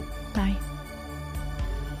 Bye.